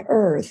living on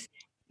earth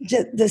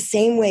the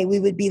same way we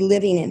would be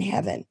living in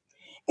heaven.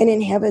 And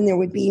in heaven, there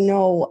would be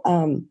no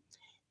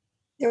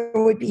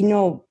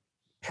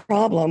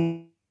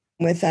problem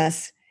with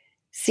us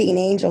seeing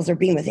angels or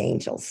being with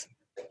angels.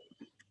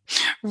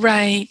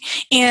 Right.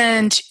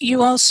 And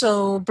you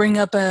also bring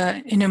up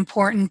an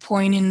important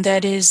point, and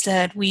that is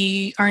that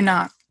we are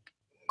not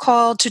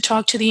called to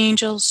talk to the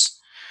angels.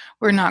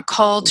 We're not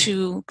called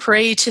to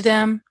pray to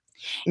them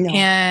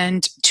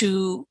and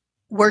to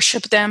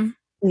worship them.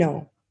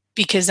 No.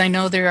 Because I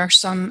know there are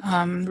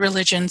some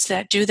religions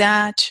that do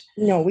that.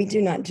 No, we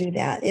do not do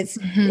that.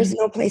 There's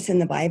no place in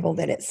the Bible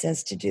that it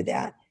says to do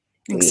that.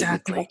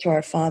 Exactly. We talk to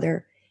our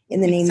Father in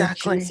the name of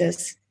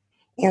Jesus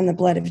and the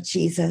blood of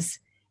Jesus.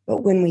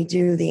 But when we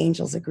do, the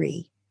angels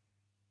agree.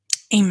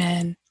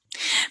 Amen.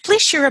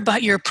 Please share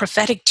about your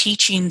prophetic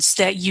teachings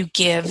that you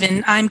give.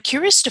 And I'm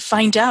curious to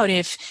find out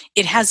if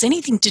it has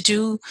anything to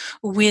do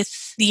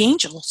with the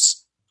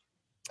angels.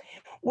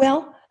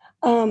 Well,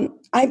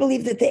 I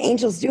believe that the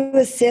angels do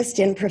assist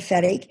in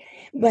prophetic,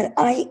 but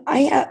I'm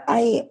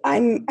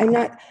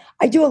not.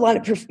 I do a lot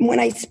of when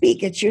I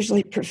speak, it's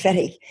usually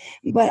prophetic,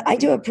 but I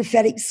do a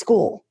prophetic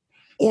school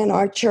in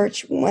our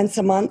church once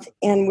a month,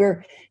 and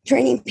we're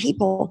training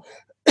people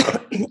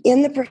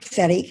in the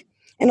prophetic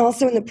and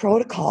also in the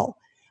protocol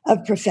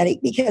of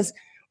prophetic, because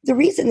the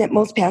reason that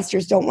most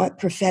pastors don't want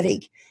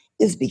prophetic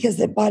is because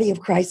the body of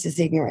Christ is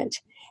ignorant,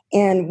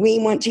 and we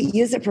want to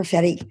use the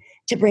prophetic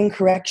to bring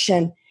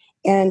correction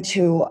and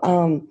to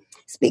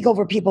speak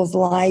over people's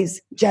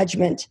lives,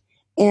 judgment.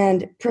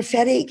 And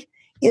prophetic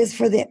is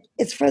for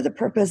the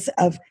purpose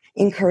of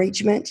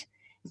encouragement,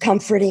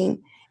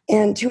 comforting,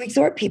 and to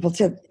exhort people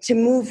to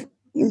move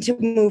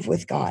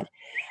with God.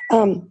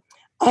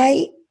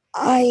 I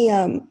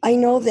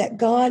know that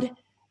God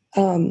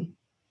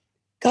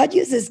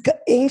uses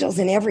angels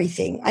in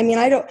everything. I mean,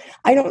 I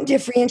don't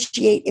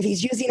differentiate if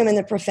He's using them in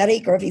the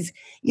prophetic or if He's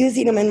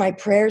using them in my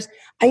prayers.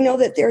 I know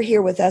that they're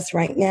here with us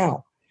right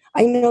now.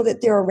 I know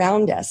that they're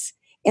around us,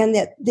 and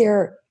that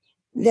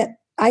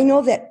I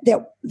know that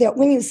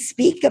when you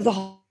speak of the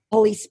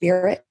Holy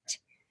Spirit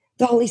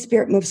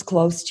moves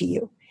close to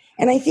you.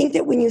 And I think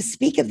that when you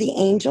speak of the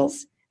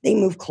angels, they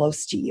move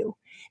close to you,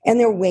 and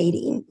they're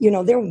waiting.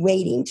 They're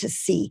waiting to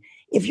see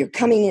if you're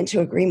coming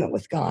into agreement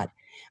with God.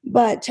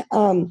 But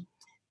I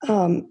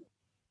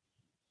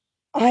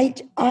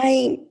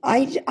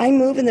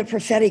move in the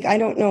prophetic. I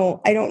don't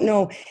know.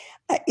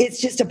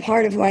 It's just a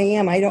part of who I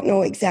am. I don't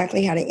know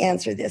exactly how to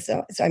answer this,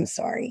 so I'm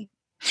sorry.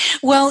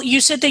 Well,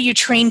 you said that you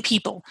train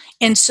people.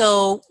 And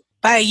so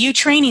by you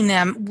training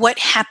them, what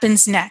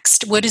happens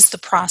next? What is the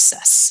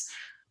process?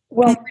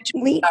 Well,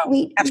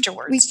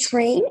 afterwards.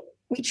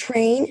 We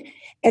train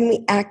and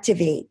we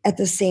activate at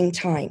the same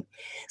time.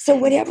 So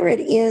whatever it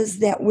is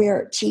that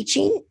we're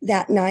teaching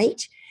that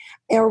night,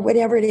 or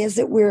whatever it is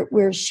that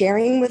we're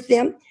sharing with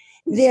them,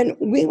 then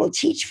we will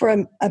teach for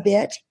a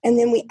bit, and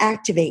then we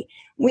activate.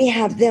 We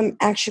have them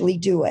actually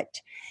do it,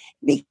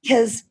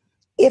 because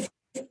if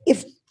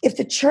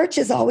the church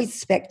is always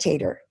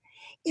spectator,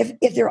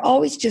 if they're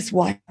always just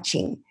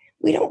watching,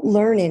 we don't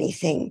learn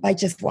anything by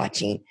just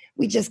watching.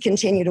 We just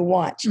continue to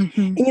watch.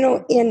 Mm-hmm.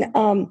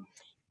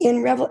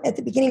 And at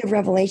the beginning of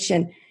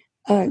Revelation,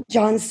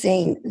 John's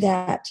saying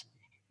that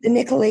the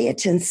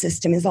Nicolaitan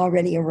system is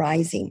already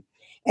arising,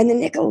 and the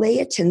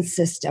Nicolaitan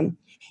system,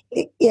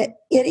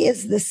 it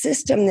is the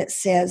system that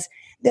says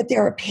that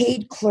there are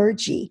paid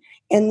clergy,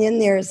 and then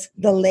there's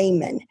the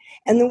layman.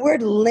 And the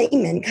word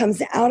layman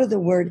comes out of the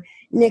word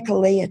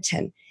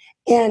Nicolaitan.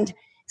 And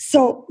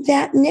so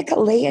that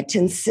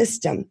Nicolaitan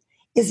system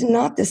is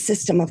not the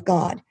system of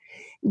God.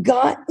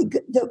 God,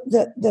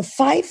 the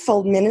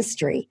fivefold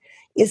ministry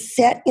is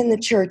set in the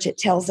church, it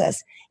tells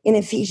us in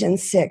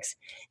Ephesians 6,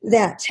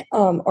 that,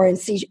 or in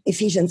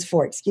Ephesians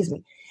 4,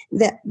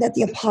 that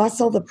the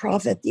apostle, the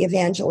prophet, the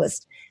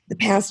evangelist, the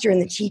pastor,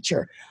 and the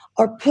teacher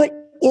are put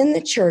in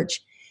the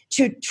church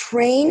to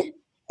train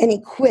and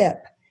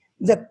equip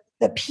the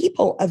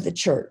people of the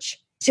church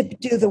to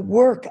do the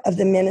work of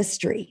the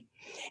ministry.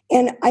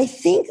 And I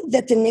think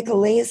that the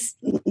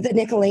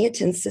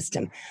Nicolaitan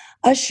system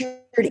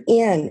ushered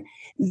in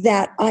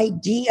that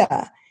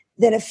idea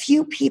that a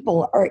few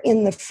people are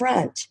in the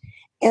front,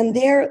 and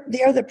they're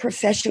the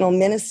professional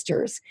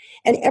ministers,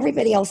 and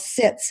everybody else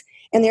sits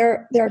and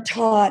they're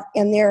taught,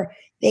 and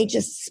they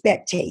just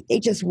spectate, they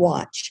just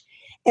watch.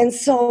 And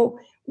so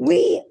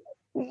we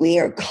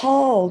are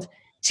called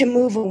to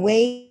move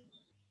away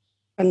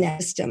from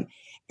that system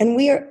And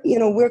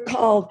we're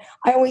called,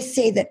 I always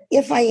say that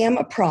if I am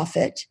a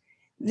prophet,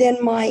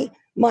 then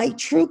my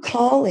true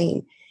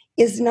calling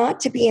is not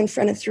to be in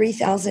front of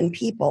 3,000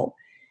 people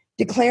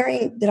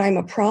declaring that I'm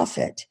a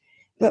prophet,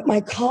 but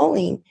my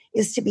calling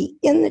is to be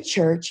in the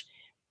church,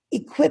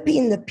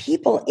 equipping the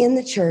people in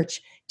the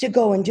church to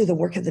go and do the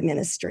work of the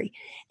ministry.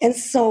 And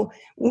so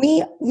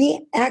we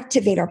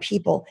activate our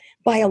people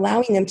by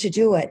allowing them to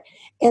do it.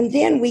 And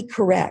then we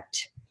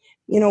correct.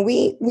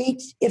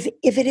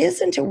 If it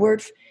isn't a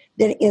word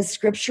that is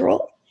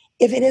scriptural,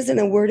 if it isn't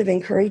a word of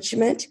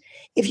encouragement,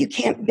 if you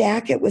can't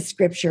back it with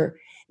scripture,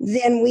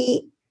 then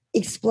we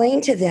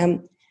explain to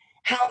them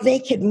how they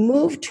could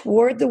move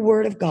toward the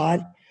word of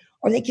God,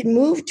 or they could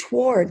move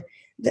toward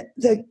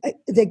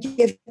the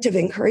gift of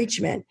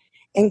encouragement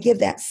and give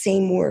that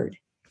same word.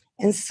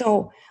 And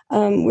so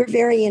we're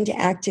very into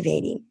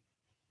activating.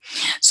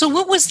 So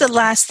what was the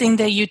last thing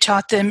that you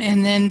taught them,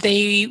 and then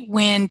they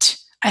went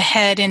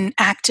ahead and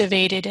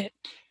activated it?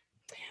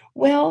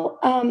 Well,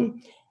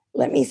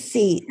 let me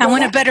see. I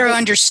want to better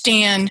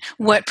understand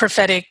what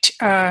prophetic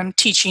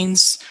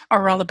teachings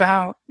are all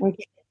about.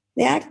 Okay.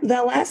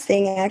 The last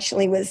thing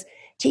actually was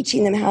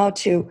teaching them how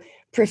to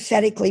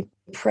prophetically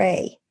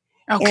pray.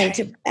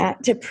 Okay.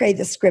 And to pray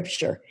the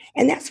scripture.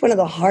 And that's one of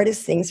the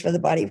hardest things for the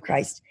body of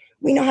Christ.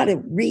 We know how to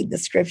read the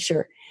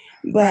scripture,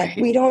 but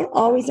we don't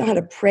always know how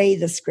to pray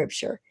the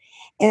scripture.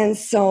 And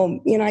so,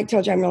 I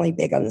told you I'm really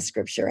big on the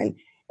scripture.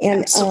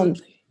 And so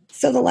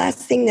the last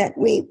thing that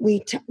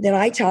that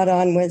I taught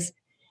on was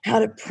how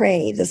to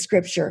pray the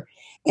scripture.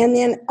 And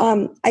then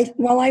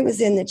while I was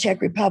in the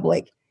Czech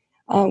Republic,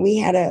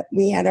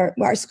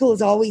 our school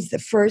is always the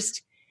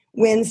first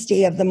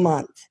Wednesday of the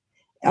month.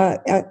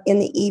 In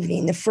the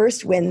evening, the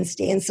first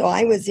Wednesday. And so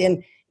I was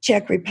in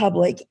Czech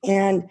Republic,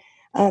 and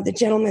the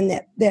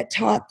gentleman that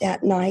taught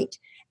that night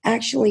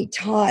actually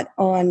taught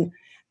on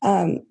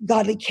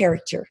godly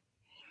character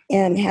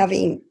and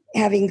having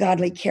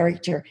godly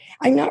character.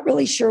 I'm not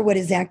really sure what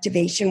his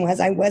activation was.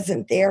 I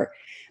wasn't there.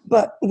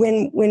 But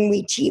when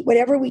we teach,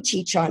 whatever we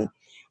teach on,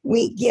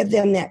 we give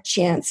them that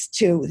chance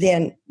to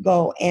then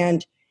go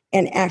and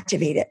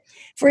activate it.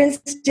 For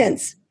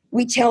instance,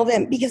 we tell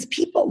them, because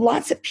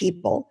lots of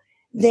people,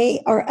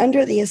 they are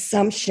under the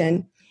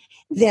assumption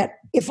that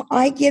if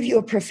I give you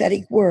a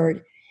prophetic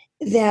word,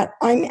 that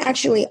I'm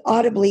actually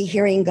audibly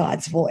hearing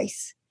God's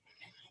voice.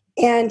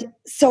 And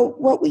so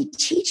what we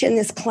teach in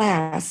this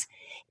class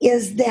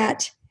is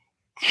that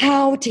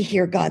how to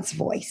hear God's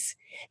voice,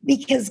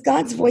 because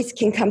God's voice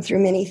can come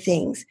through many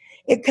things.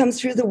 It comes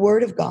through the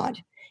word of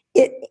God.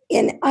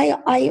 And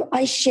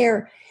I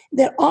share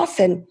that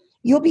often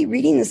you'll be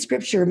reading the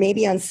scripture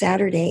maybe on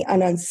Saturday,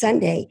 and on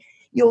Sunday,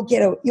 you'll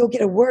get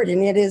a word,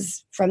 and it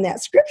is from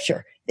that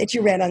scripture that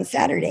you read on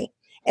Saturday.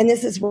 And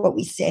this is what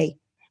we say.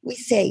 We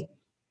say,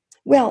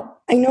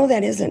 well, I know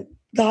that isn't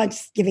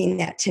God's giving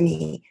that to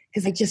me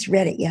because I just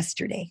read it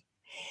yesterday.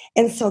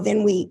 And so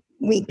then we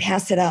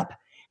pass it up.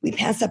 We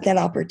pass up that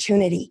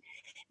opportunity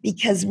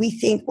because we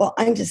think, well,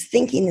 I'm just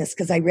thinking this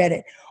because I read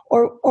it.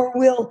 Or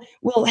we'll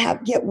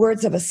get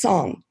words of a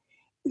song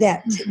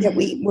that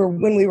we were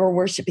when we were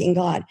worshiping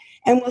God.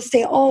 And we'll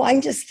say, oh,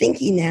 I'm just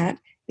thinking that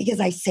because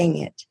I sang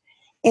it.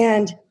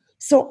 And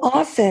so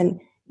often,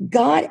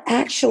 God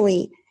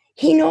actually,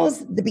 he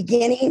knows the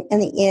beginning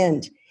and the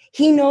end.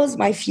 He knows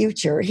my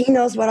future. He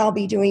knows what I'll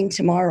be doing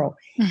tomorrow.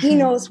 He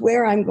knows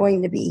where I'm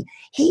going to be.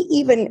 He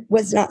even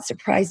was not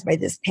surprised by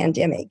this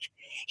pandemic.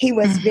 He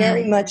was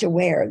very much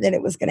aware that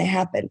it was going to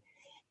happen.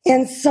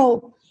 And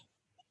so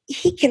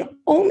he can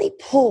only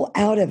pull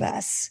out of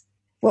us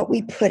what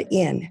we put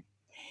in.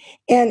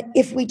 And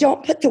if we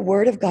don't put the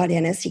word of God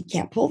in us, he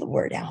can't pull the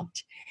word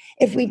out.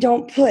 If we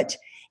don't put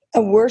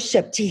a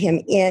worship to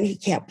him in, he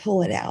can't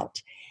pull it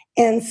out.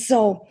 And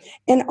so,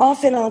 and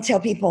often I'll tell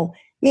people,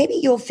 maybe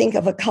you'll think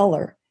of a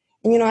color.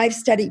 And, I've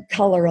studied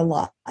color a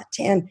lot.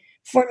 And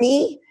for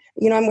me,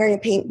 I'm wearing a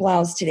pink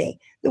blouse today.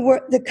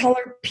 The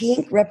color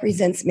pink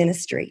represents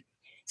ministry.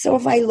 So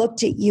if I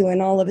looked at you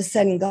and all of a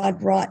sudden God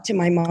brought to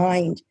my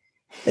mind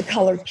the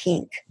color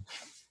pink,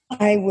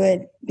 I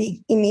would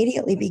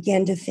immediately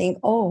begin to think,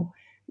 oh,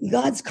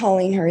 God's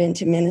calling her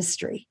into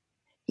ministry.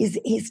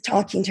 He's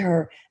talking to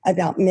her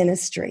about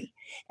ministry.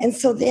 And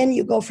so then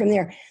you go from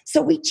there.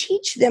 So we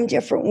teach them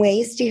different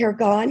ways to hear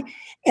God.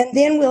 And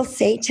then we'll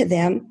say to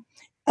them,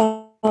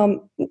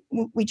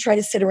 we try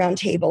to sit around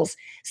tables.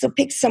 So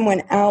pick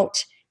someone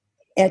out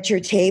at your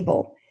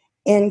table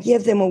and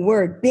give them a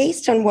word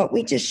based on what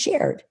we just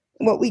shared,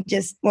 what we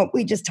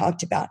just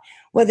talked about,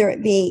 whether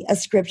it be a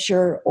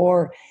scripture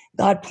or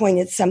God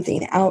pointed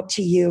something out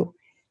to you,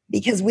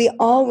 because we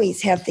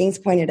always have things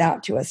pointed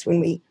out to us when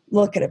we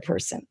look at a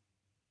person.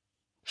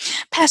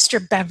 Pastor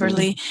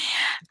Beverly,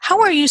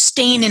 how are you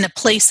staying in a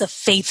place of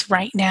faith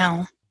right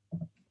now?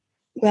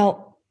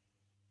 Well,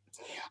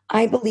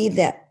 I believe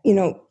that,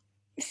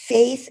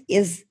 faith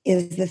is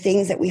the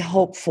things that we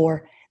hope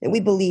for, that we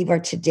believe are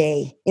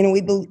today.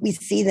 We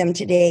see them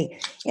today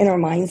in our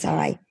mind's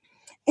eye.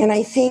 And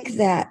I think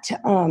that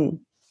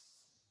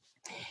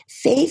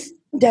faith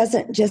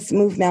doesn't just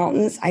move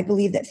mountains. I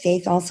believe that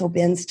faith also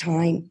bends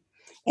time.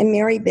 And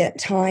Mary bent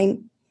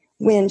time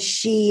when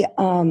she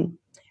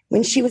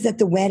was at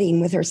the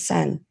wedding with her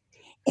son.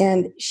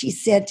 And she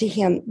said to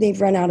him, they've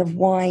run out of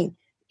wine.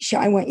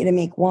 I want you to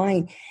make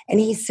wine. And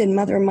he said,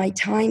 Mother, my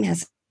time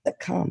has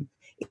come.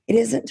 It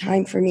isn't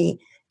time for me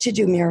to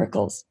do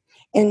miracles.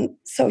 And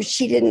so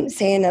she didn't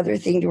say another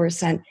thing to her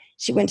son.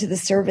 She went to the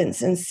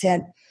servants and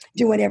said,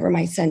 do whatever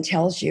my son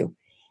tells you.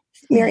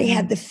 Mary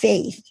had the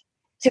faith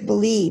to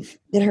believe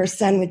that her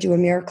son would do a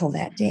miracle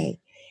that day.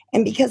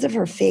 And because of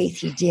her faith,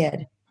 he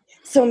did.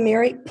 So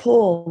Mary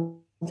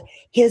pulled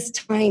his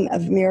time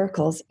of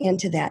miracles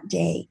into that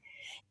day.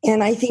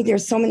 And I think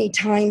there's so many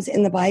times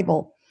in the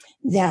Bible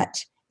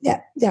that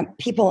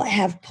people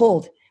have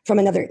pulled from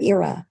another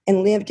era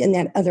and lived in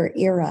that other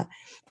era.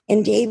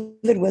 And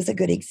David was a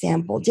good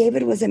example.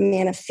 David was a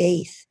man of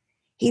faith.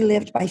 He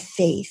lived by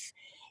faith.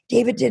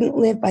 David didn't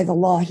live by the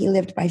law. He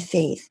lived by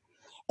faith.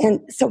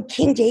 And so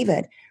King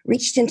David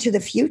reached into the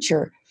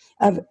future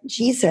of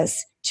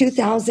Jesus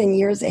 2,000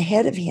 years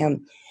ahead of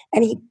him,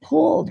 and he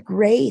pulled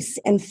grace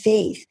and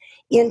faith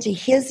into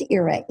his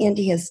era,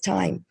 into his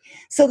time.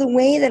 So the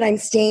way that I'm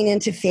staying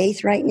into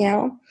faith right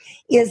now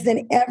is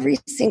that every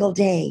single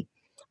day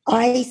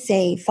I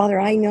say, Father,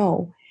 I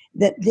know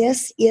that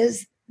this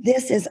is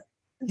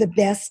the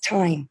best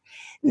time.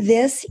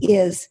 This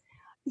is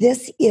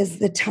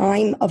the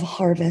time of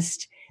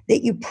harvest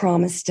that you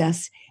promised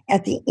us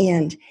at the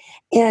end.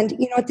 And,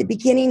 at the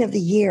beginning of the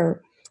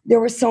year, there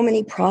were so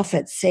many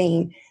prophets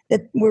saying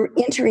that we're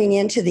entering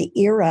into the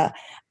era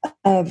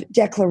of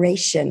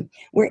declaration.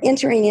 We're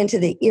entering into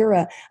the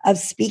era of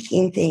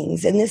speaking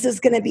things. And this is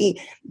going to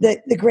be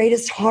the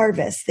greatest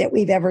harvest that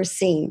we've ever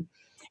seen.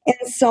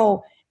 And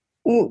so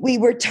we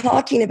were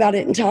talking about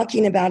it.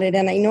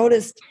 And I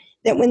noticed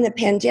that when the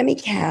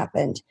pandemic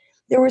happened,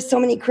 there were so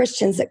many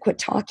Christians that quit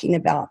talking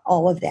about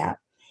all of that.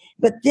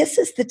 But this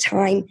is the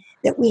time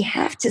that we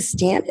have to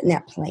stand in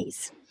that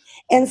place.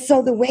 And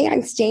so the way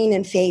I'm staying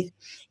in faith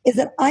is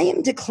that I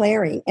am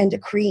declaring and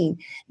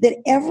decreeing that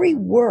every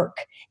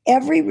work,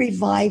 every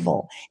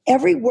revival,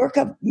 every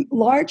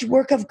large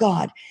work of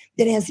God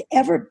that has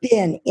ever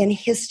been in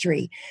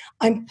history,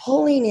 I'm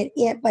pulling it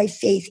in by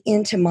faith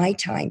into my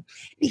time.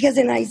 Because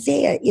in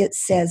Isaiah, it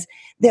says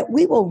that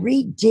we will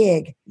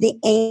redig the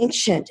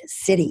ancient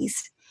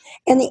cities.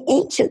 And the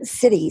ancient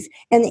cities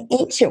and the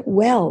ancient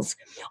wells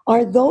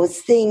are those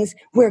things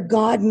where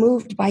God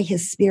moved by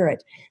his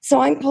Spirit.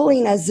 So I'm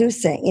pulling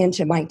Azusa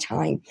into my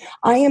time.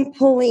 I am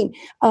pulling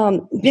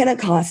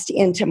Pentecost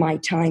into my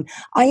time.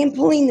 I am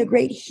pulling the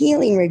great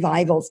healing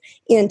revivals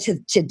into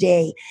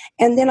today.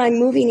 And then I'm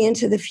moving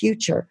into the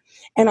future.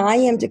 And I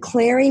am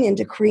declaring and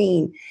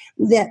decreeing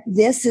that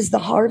this is the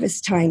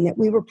harvest time that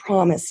we were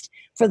promised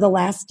for the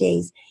last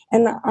days.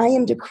 And I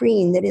am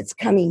decreeing that it's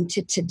coming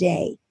to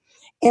today.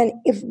 And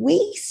if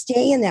we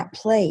stay in that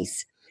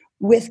place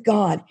with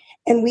God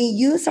and we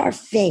use our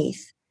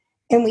faith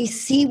and we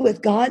see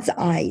with God's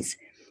eyes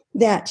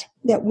that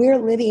we're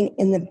living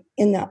in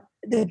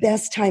the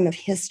best time of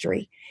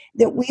history,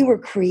 that we were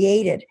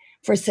created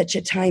for such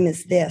a time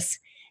as this,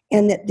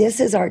 and that this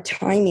is our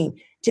timing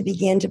to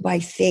begin to, by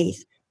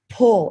faith,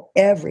 pull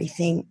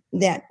everything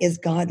that is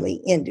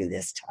godly into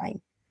this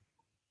time.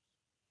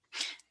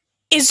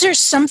 Is there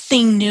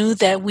something new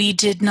that we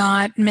did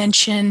not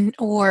mention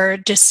or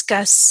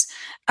discuss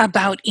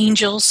about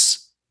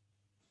angels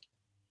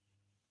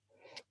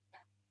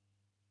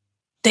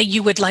that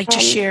you would like to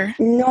share?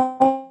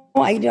 No,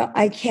 I don't.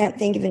 I can't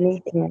think of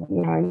anything right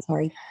now. I'm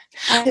sorry.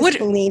 I just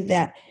believe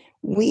that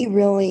we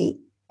really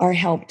are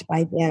helped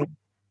by them.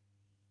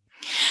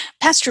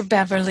 Pastor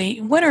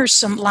Beverly, what are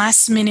some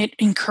last-minute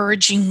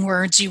encouraging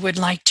words you would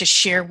like to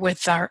share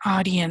with our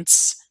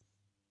audience?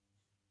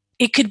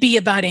 It could be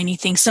about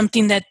anything,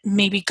 something that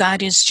maybe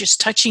God is just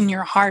touching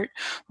your heart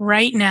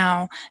right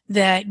now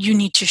that you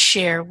need to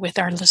share with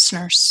our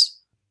listeners.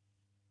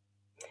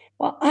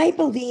 Well, I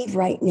believe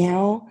right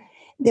now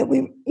that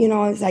we,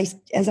 as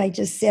I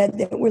just said,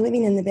 that we're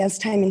living in the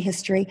best time in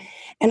history.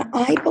 And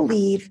I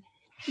believe,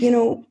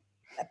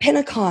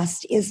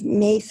 Pentecost is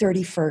May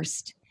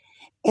 31st.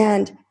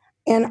 And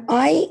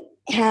I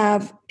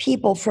have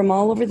people from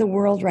all over the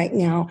world right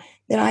now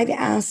that I've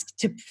asked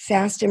to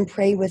fast and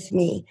pray with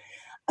me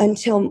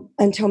until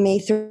May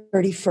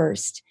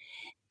 31st,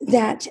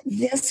 that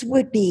this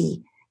would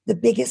be the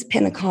biggest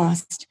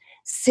Pentecost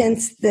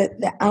since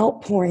the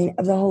outpouring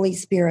of the Holy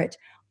Spirit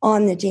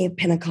on the day of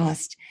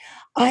Pentecost.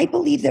 I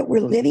believe that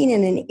we're living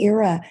in an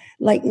era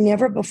like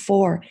never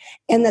before,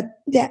 and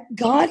that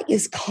God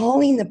is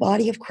calling the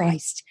body of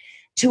Christ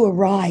to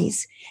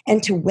arise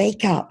and to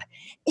wake up.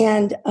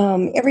 And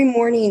every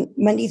morning,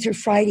 Monday through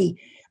Friday,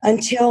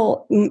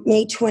 until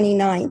May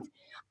 29th,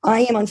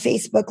 I am on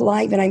Facebook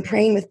Live, and I'm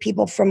praying with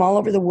people from all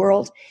over the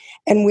world,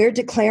 and we're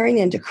declaring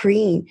and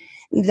decreeing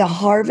the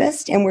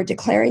harvest, and we're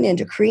declaring and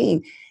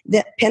decreeing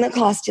that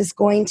Pentecost is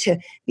going to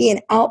be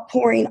an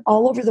outpouring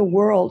all over the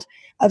world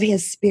of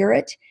his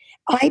Spirit.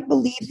 I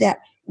believe that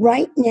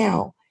right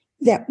now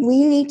that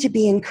we need to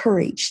be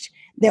encouraged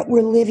that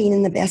we're living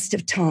in the best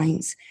of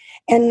times,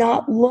 and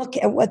not look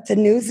at what the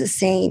news is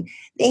saying.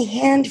 They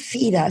hand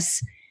feed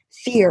us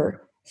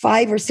fear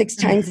 5 or 6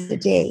 times a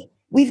day.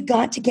 We've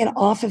got to get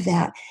off of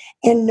that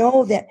and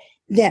know that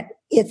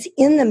it's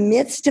in the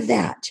midst of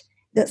that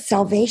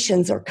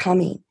salvations are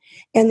coming,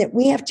 and that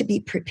we have to be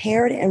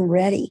prepared and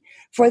ready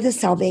for the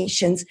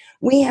salvations.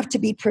 We have to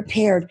be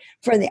prepared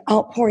for the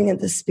outpouring of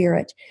the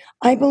Spirit.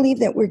 I believe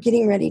that we're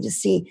getting ready to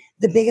see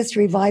the biggest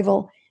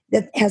revival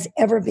that has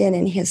ever been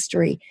in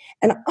history.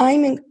 And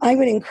I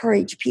would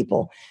encourage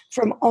people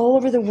from all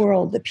over the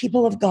world, the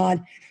people of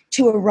God,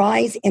 to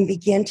arise and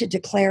begin to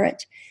declare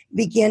it,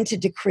 begin to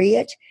decree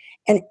it,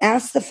 and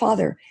ask the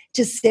Father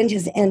to send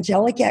his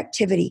angelic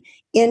activity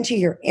into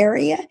your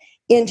area,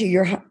 into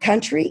your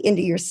country,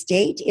 into your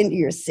state, into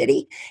your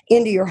city,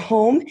 into your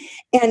home,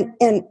 and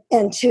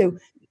to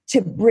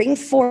bring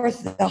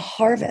forth the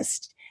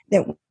harvest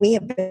that we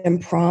have been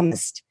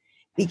promised.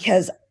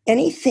 Because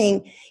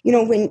anything,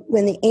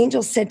 when the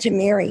angel said to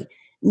Mary,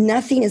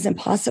 nothing is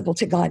impossible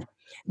to God,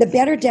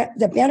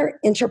 the better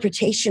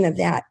interpretation of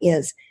that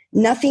is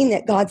nothing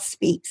that God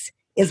speaks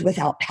is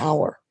without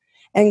power.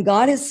 And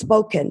God has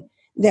spoken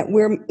that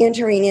we're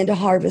entering into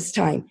harvest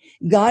time.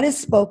 God has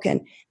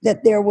spoken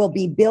that there will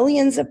be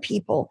billions of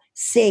people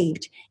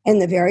saved in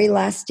the very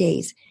last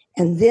days.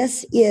 And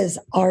this is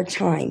our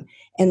time.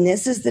 And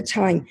this is the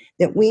time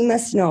that we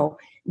must know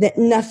that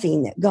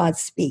nothing that God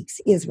speaks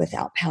is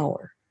without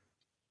power.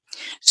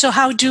 So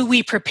how do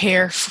we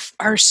prepare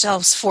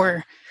ourselves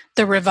for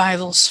the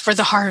revivals, for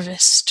the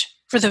harvest,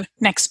 for the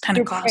next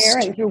Pentecost? Through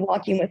prayer and through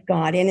walking with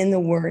God and in the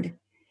Word.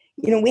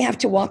 We have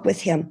to walk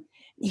with him,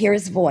 hear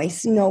his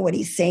voice, know what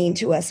he's saying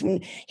to us.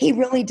 When he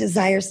really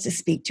desires to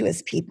speak to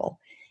his people.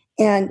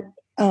 And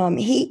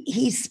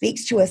he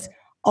speaks to us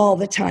all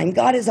the time.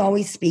 God is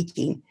always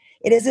speaking.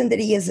 It isn't that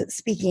he isn't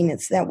speaking,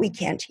 it's that we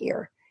can't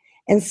hear.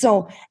 And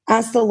so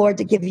ask the Lord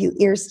to give you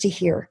ears to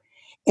hear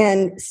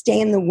and stay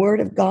in the Word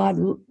of God,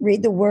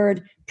 read the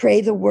Word,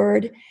 pray the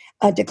Word,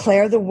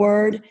 declare the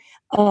Word,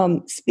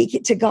 speak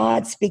it to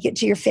God, speak it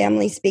to your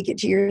family, speak it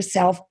to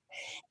yourself,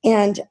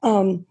 and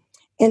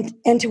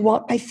to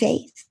walk by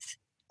faith.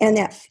 And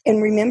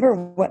remember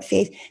what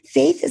faith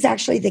is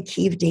actually the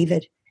key of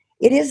David.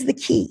 It is the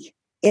key.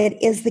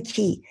 It is the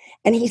key.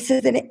 And he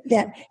said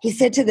that he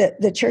said to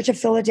the church of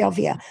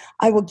Philadelphia,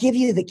 I will give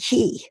you the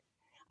key.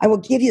 I will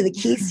give you the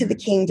keys to the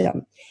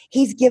kingdom.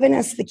 He's given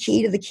us the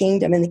key to the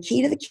kingdom, and the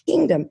key to the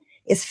kingdom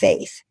is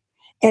faith.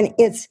 And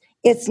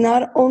it's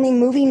not only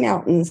moving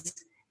mountains,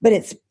 but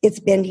it's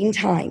bending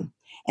time.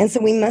 And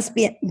so we must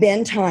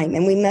bend time,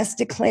 and we must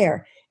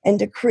declare and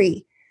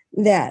decree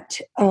that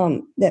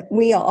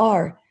we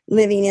are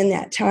living in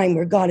that time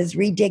where God is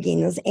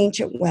redigging those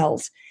ancient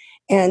wells,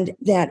 and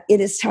that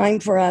it is time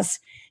for us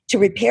to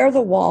repair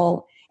the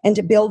wall and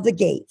to build the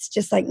gates,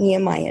 just like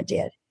Nehemiah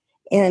did,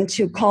 and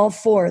to call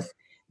forth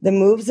the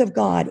moves of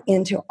God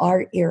into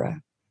our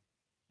era.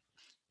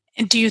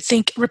 And do you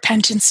think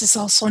repentance is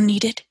also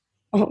needed?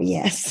 Oh,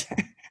 yes.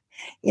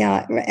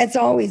 Yeah, it's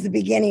always the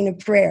beginning of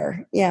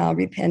prayer. Yeah,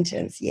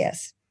 repentance.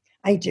 Yes,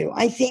 I do.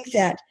 I think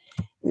that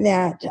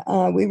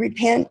we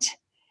repent,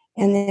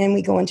 and then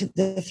we go into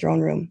the throne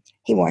room.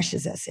 He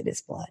washes us in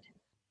his blood.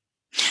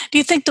 Do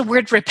you think the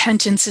word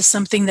repentance is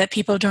something that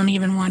people don't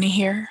even want to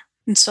hear,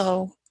 and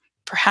so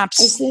perhaps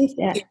I think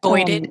that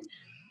avoid it?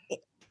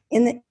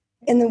 In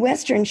the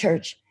Western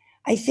Church,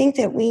 I think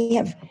that we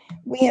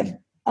have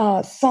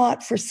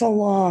thought for so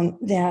long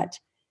that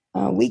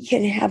we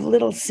can have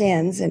little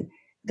sins, and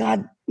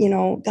God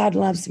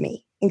loves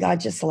me, and God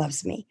just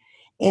loves me,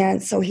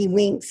 and so He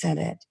winks at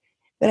it.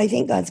 But I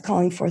think God's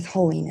calling forth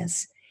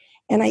holiness,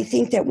 and I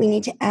think that we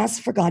need to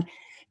ask for God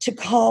to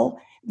call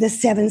the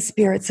 7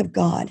 spirits of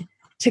God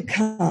to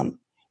come,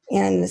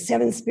 and the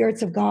 7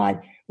 spirits of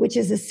God, which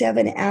is the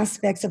 7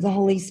 aspects of the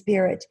Holy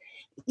Spirit,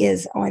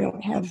 is I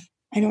don't have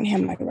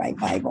my right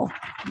Bible.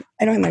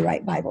 I don't have my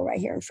right Bible right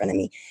here in front of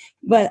me,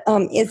 but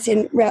it's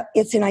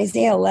in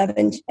Isaiah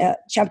 11,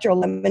 chapter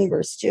 11,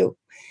 verse 2,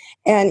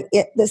 and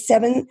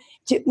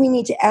we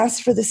need to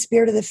ask for the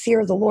spirit of the fear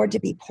of the Lord to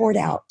be poured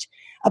out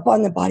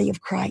upon the body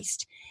of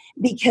Christ,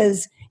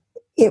 because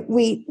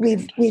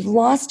we've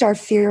lost our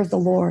fear of the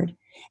Lord.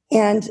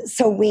 And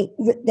so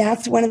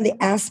that's one of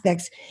the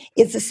aspects.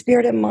 It's the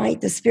spirit of might,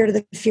 the spirit of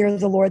the fear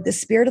of the Lord, the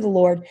spirit of the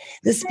Lord,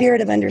 the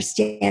spirit of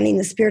understanding,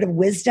 the spirit of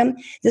wisdom,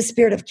 the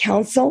spirit of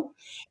counsel.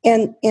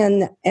 And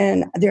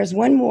there's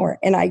one more,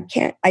 and I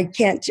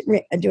can't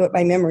do it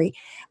by memory.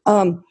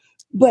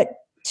 But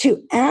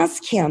to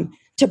ask him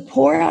to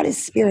pour out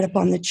his spirit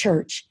upon the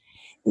church,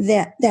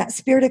 that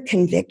spirit of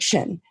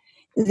conviction,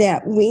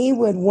 that we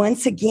would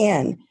once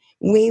again,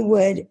 we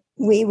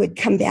would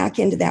come back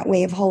into that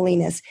way of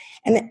holiness.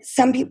 And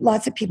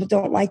lots of people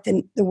don't like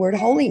the word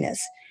holiness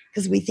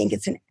because we think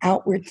it's an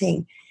outward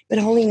thing, but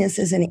holiness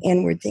is an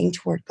inward thing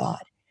toward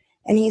God.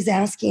 And He's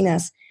asking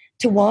us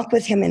to walk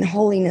with Him in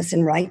holiness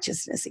and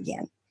righteousness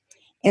again.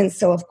 And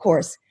so, of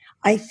course,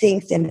 I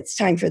think that it's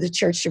time for the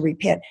church to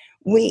repent.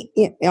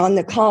 On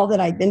the call that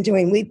I've been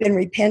doing, we've been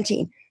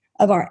repenting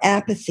of our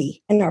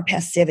apathy and our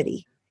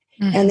passivity,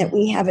 and that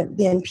we haven't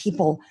been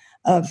people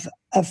of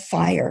of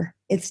fire.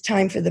 It's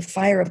time for the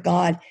fire of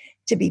God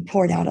to be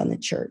poured out on the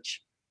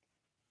church.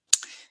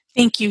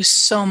 Thank you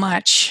so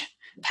much,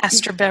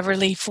 Pastor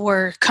Beverly,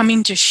 for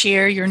coming to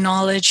share your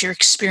knowledge, your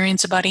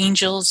experience about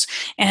angels,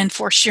 and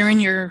for sharing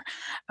your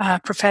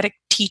prophetic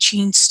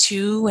teachings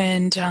too,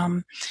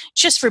 and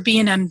just for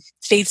being on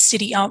Faith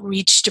City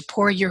Outreach to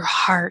pour your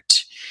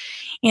heart.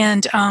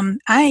 And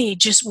I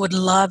just would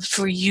love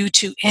for you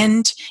to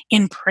end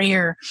in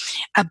prayer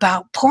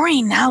about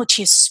pouring out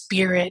His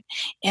Spirit,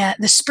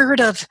 the spirit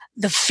of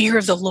the fear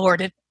of the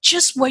Lord,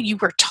 just what you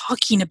were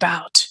talking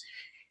about,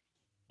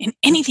 and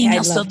anything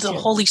else that the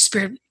Holy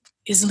Spirit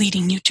is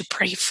leading you to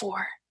pray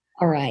for.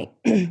 All right.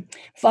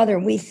 Father,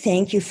 we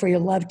thank you for your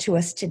love to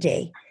us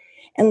today.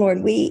 And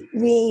Lord,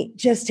 we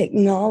just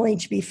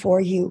acknowledge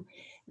before you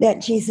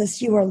that,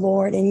 Jesus, you are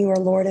Lord and you are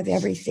Lord of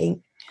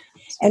everything.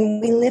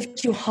 And we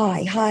lift you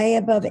high, high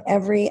above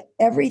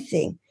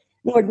everything.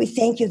 Lord, we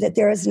thank you that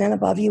there is none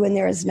above you and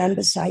there is none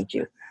beside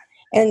you.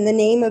 And the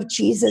name of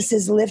Jesus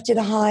is lifted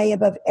high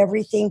above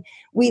everything.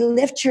 We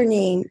lift your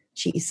name,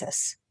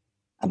 Jesus,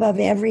 above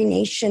every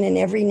nation and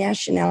every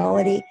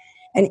nationality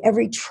and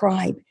every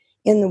tribe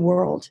in the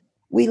world.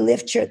 We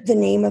lift the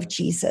name of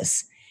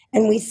Jesus.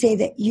 And we say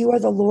that you are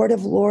the Lord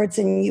of Lords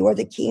and you are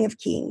the King of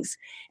Kings.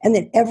 And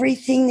that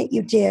everything that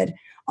you did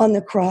on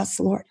the cross,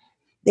 Lord,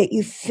 that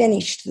you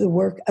finished the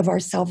work of our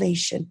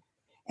salvation.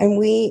 And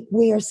we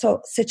are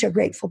such a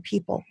grateful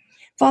people.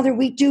 Father,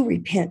 we do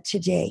repent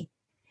today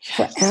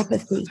for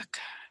apathy,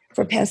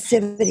 for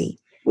passivity.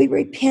 We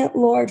repent,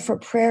 Lord, for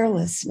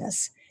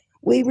prayerlessness.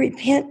 We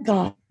repent,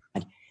 God,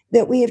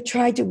 that we have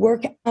tried to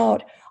work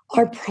out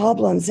our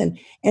problems and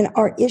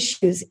our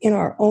issues in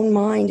our own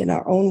mind and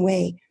our own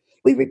way.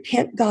 We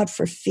repent, God,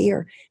 for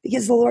fear,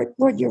 because the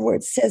Lord, your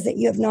word says that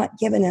you have not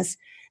given us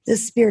the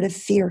spirit of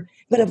fear,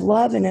 but of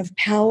love and of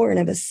power and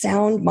of a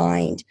sound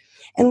mind.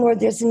 And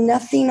Lord, there's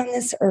nothing on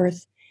this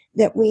earth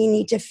that we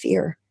need to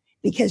fear,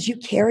 because you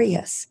carry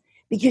us,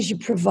 because you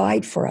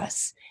provide for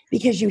us,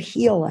 because you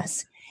heal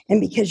us,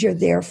 and because you're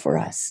there for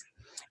us.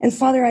 And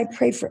Father, I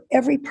pray for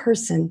every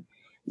person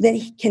that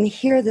can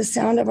hear the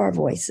sound of our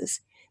voices,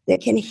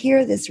 that can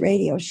hear this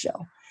radio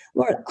show.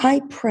 Lord,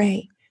 I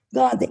pray,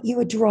 God, that you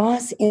would draw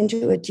us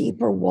into a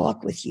deeper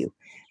walk with you,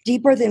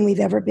 deeper than we've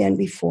ever been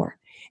before.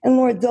 And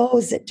Lord,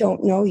 those that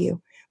don't know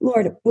you,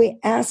 Lord, we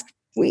ask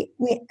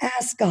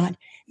God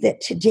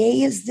that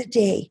today is the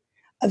day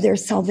of their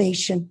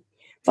salvation.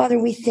 Father,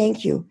 we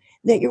thank you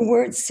that your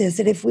word says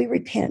that if we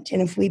repent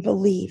and if we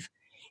believe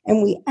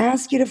and we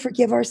ask you to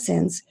forgive our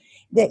sins,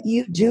 that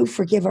you do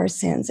forgive our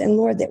sins. And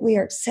Lord, that we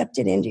are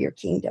accepted into your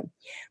kingdom.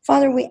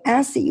 Father, we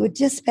ask that you would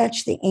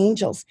dispatch the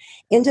angels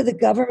into the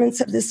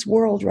governments of this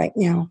world right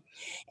now.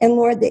 And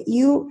Lord, that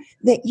you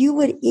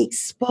would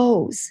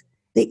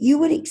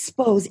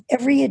expose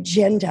every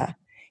agenda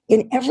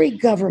in every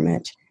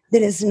government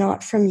that is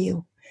not from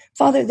you.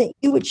 Father, that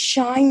you would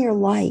shine your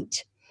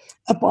light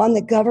upon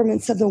the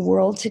governments of the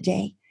world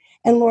today.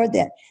 And Lord,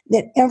 that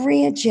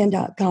every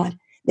agenda, God,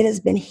 that has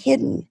been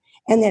hidden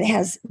and that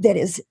has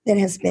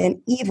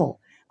been evil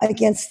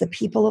against the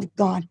people of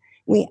God,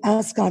 we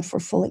ask, God, for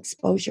full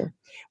exposure.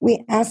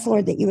 We ask,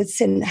 Lord, that you would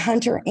send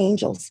hunter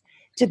angels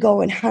to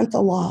go and hunt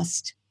the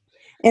lost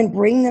and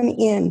bring them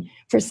in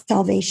for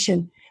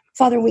salvation.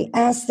 Father, we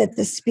ask that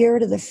the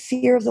spirit of the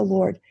fear of the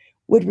Lord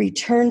would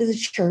return to the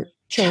church.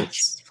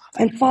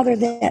 And Father,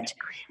 that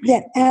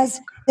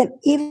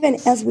even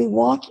as we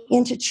walk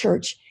into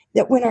church,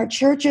 that when our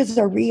churches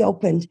are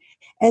reopened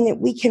and that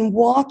we can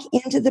walk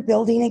into the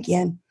building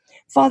again,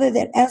 Father,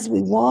 that as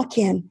we walk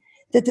in,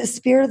 that the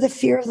spirit of the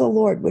fear of the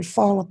Lord would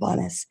fall upon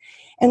us.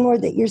 And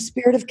Lord, that your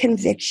spirit of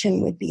conviction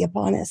would be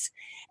upon us.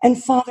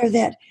 And Father,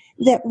 that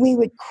we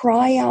would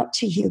cry out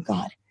to you,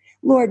 God.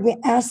 Lord, we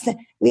ask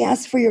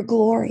for your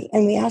glory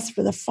and we ask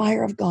for the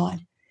fire of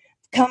God.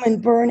 Come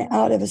and burn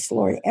out of us,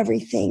 Lord,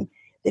 everything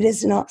that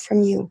is not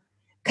from you.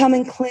 Come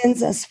and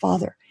cleanse us,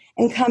 Father,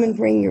 and come and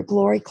bring your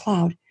glory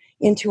cloud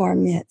into our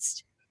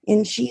midst.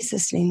 In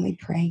Jesus' name we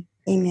pray.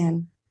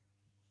 Amen.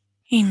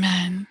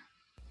 Amen.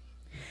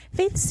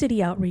 Faith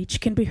City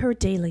Outreach can be heard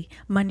daily,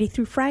 Monday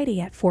through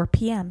Friday at 4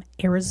 p.m.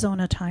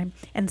 Arizona time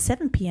and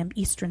 7 p.m.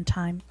 Eastern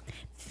time.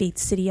 Faith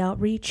City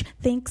Outreach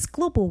thanks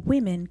Global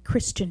Women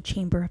Christian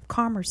Chamber of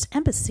Commerce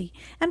Embassy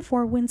and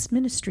Four Winds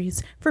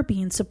Ministries for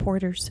being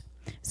supporters.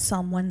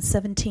 Psalm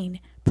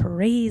 117,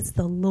 praise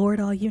the Lord,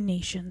 all you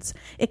nations.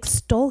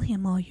 Extol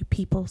him, all you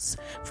peoples,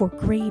 for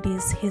great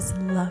is his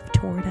love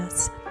toward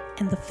us,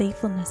 and the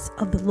faithfulness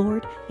of the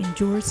Lord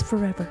endures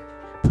forever.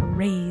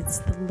 Praise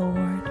the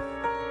Lord.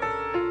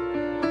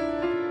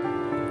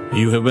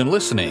 You have been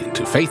listening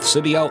to Faith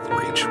City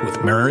Outreach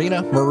with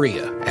Marina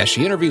Maria as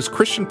she interviews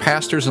Christian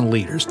pastors and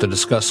leaders to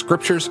discuss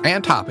scriptures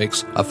and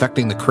topics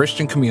affecting the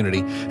Christian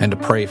community and to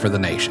pray for the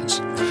nations.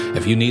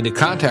 If you need to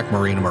contact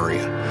Marina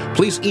Maria,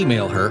 please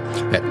email her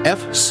at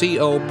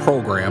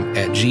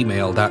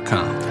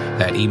fcoprogram@gmail.com.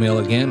 That email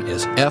again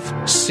is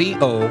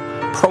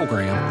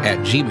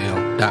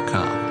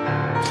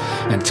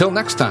fcoprogram@gmail.com. Until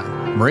next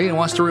time, Marina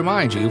wants to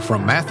remind you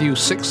from Matthew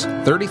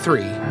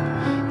 6:33,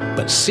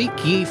 But seek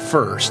ye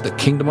first the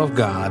kingdom of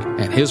God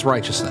and his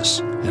righteousness,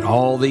 and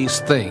all these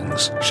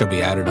things shall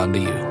be added unto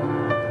you.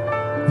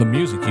 The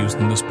music used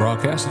in this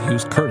broadcast is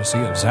used courtesy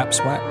of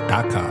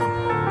Zapsplat.com.